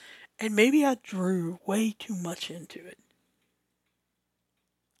 and maybe I drew way too much into it,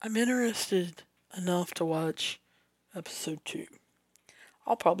 I'm interested enough to watch episode 2.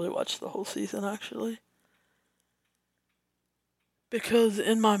 I'll probably watch the whole season, actually. Because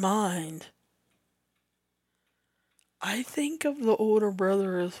in my mind, I think of the older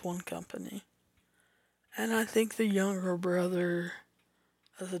brother as one company. And I think the younger brother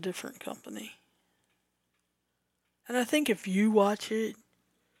as a different company. And I think if you watch it,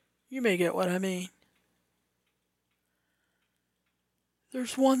 you may get what I mean.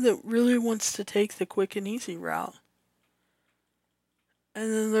 There's one that really wants to take the quick and easy route.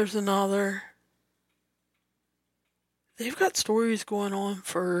 And then there's another. They've got stories going on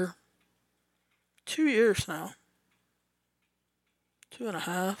for 2 years now.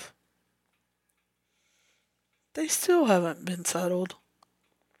 2.5. They still haven't been settled.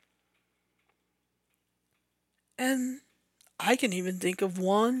 And I can even think of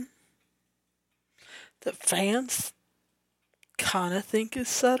one that fans kind of think is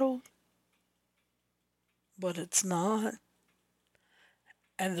settled, but it's not.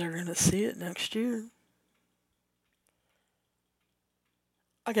 And they're going to see it next year.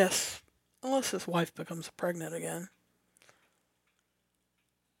 I guess, unless his wife becomes pregnant again.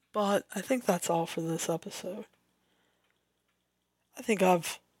 But I think that's all for this episode. I think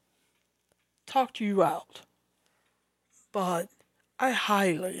I've talked you out. But I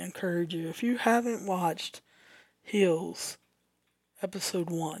highly encourage you, if you haven't watched Heels episode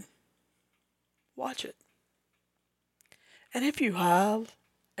 1, watch it. And if you have,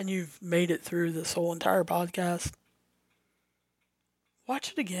 and you've made it through this whole entire podcast,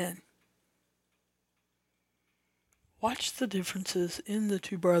 watch it again. Watch the differences in the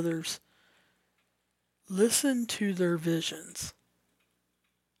two brothers. Listen to their visions.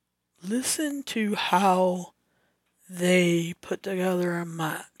 Listen to how they put together a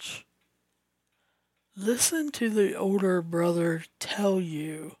match. Listen to the older brother tell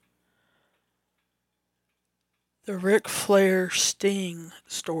you the Ric Flair Sting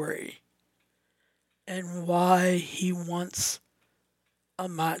story and why he wants a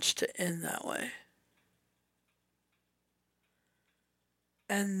match to end that way.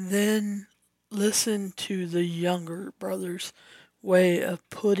 And then listen to the younger brother's way of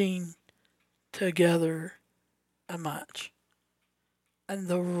putting together a match. And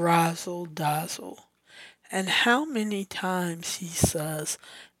the razzle dazzle. And how many times he says,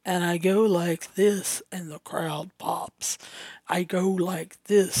 and I go like this and the crowd pops. I go like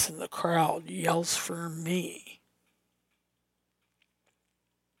this and the crowd yells for me.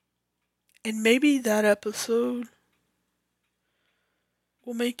 And maybe that episode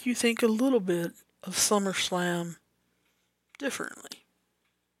will make you think a little bit of SummerSlam differently.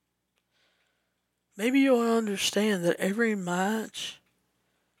 Maybe you'll understand that every match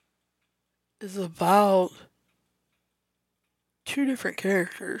is about two different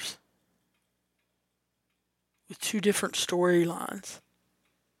characters with two different storylines.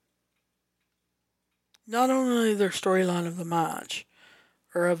 Not only their storyline of the match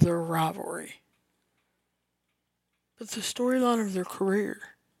or of their rivalry, but the storyline of their career.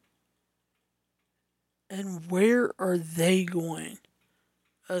 And where are they going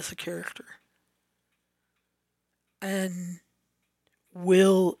as a character? And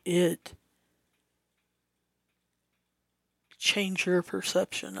will it change your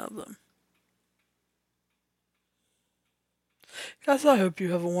perception of them? Guys, I hope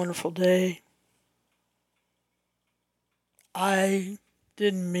you have a wonderful day. I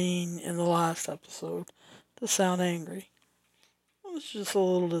didn't mean in the last episode to sound angry. I was just a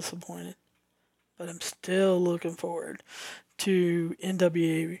little disappointed. But I'm still looking forward to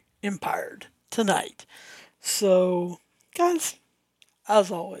NWA Empired tonight. So, guys,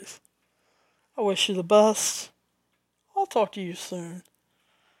 as always, I wish you the best. I'll talk to you soon.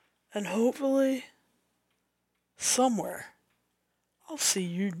 And hopefully, somewhere, I'll see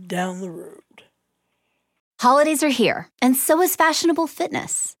you down the road. Holidays are here, and so is fashionable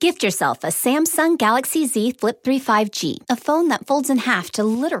fitness. Gift yourself a Samsung Galaxy Z Flip 3 5G, a phone that folds in half to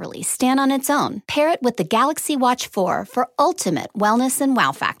literally stand on its own. Pair it with the Galaxy Watch 4 for ultimate wellness and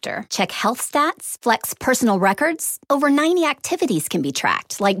wow factor. Check health stats, flex personal records. Over 90 activities can be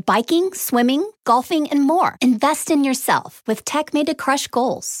tracked, like biking, swimming, golfing, and more. Invest in yourself with tech made to crush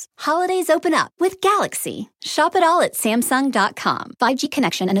goals. Holidays open up with Galaxy. Shop it all at Samsung.com. 5G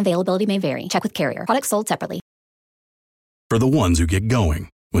connection and availability may vary. Check with carrier. Products sold separately. For the ones who get going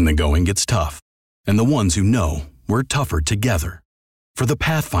when the going gets tough, and the ones who know we're tougher together. For the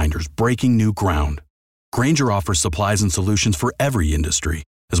Pathfinders breaking new ground, Grainger offers supplies and solutions for every industry,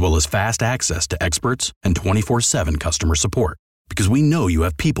 as well as fast access to experts and 24/7 customer support. Because we know you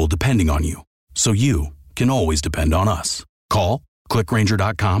have people depending on you, so you can always depend on us. Call, click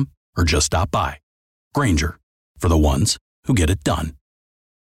Grainger.com, or just stop by. Grainger, for the ones who get it done.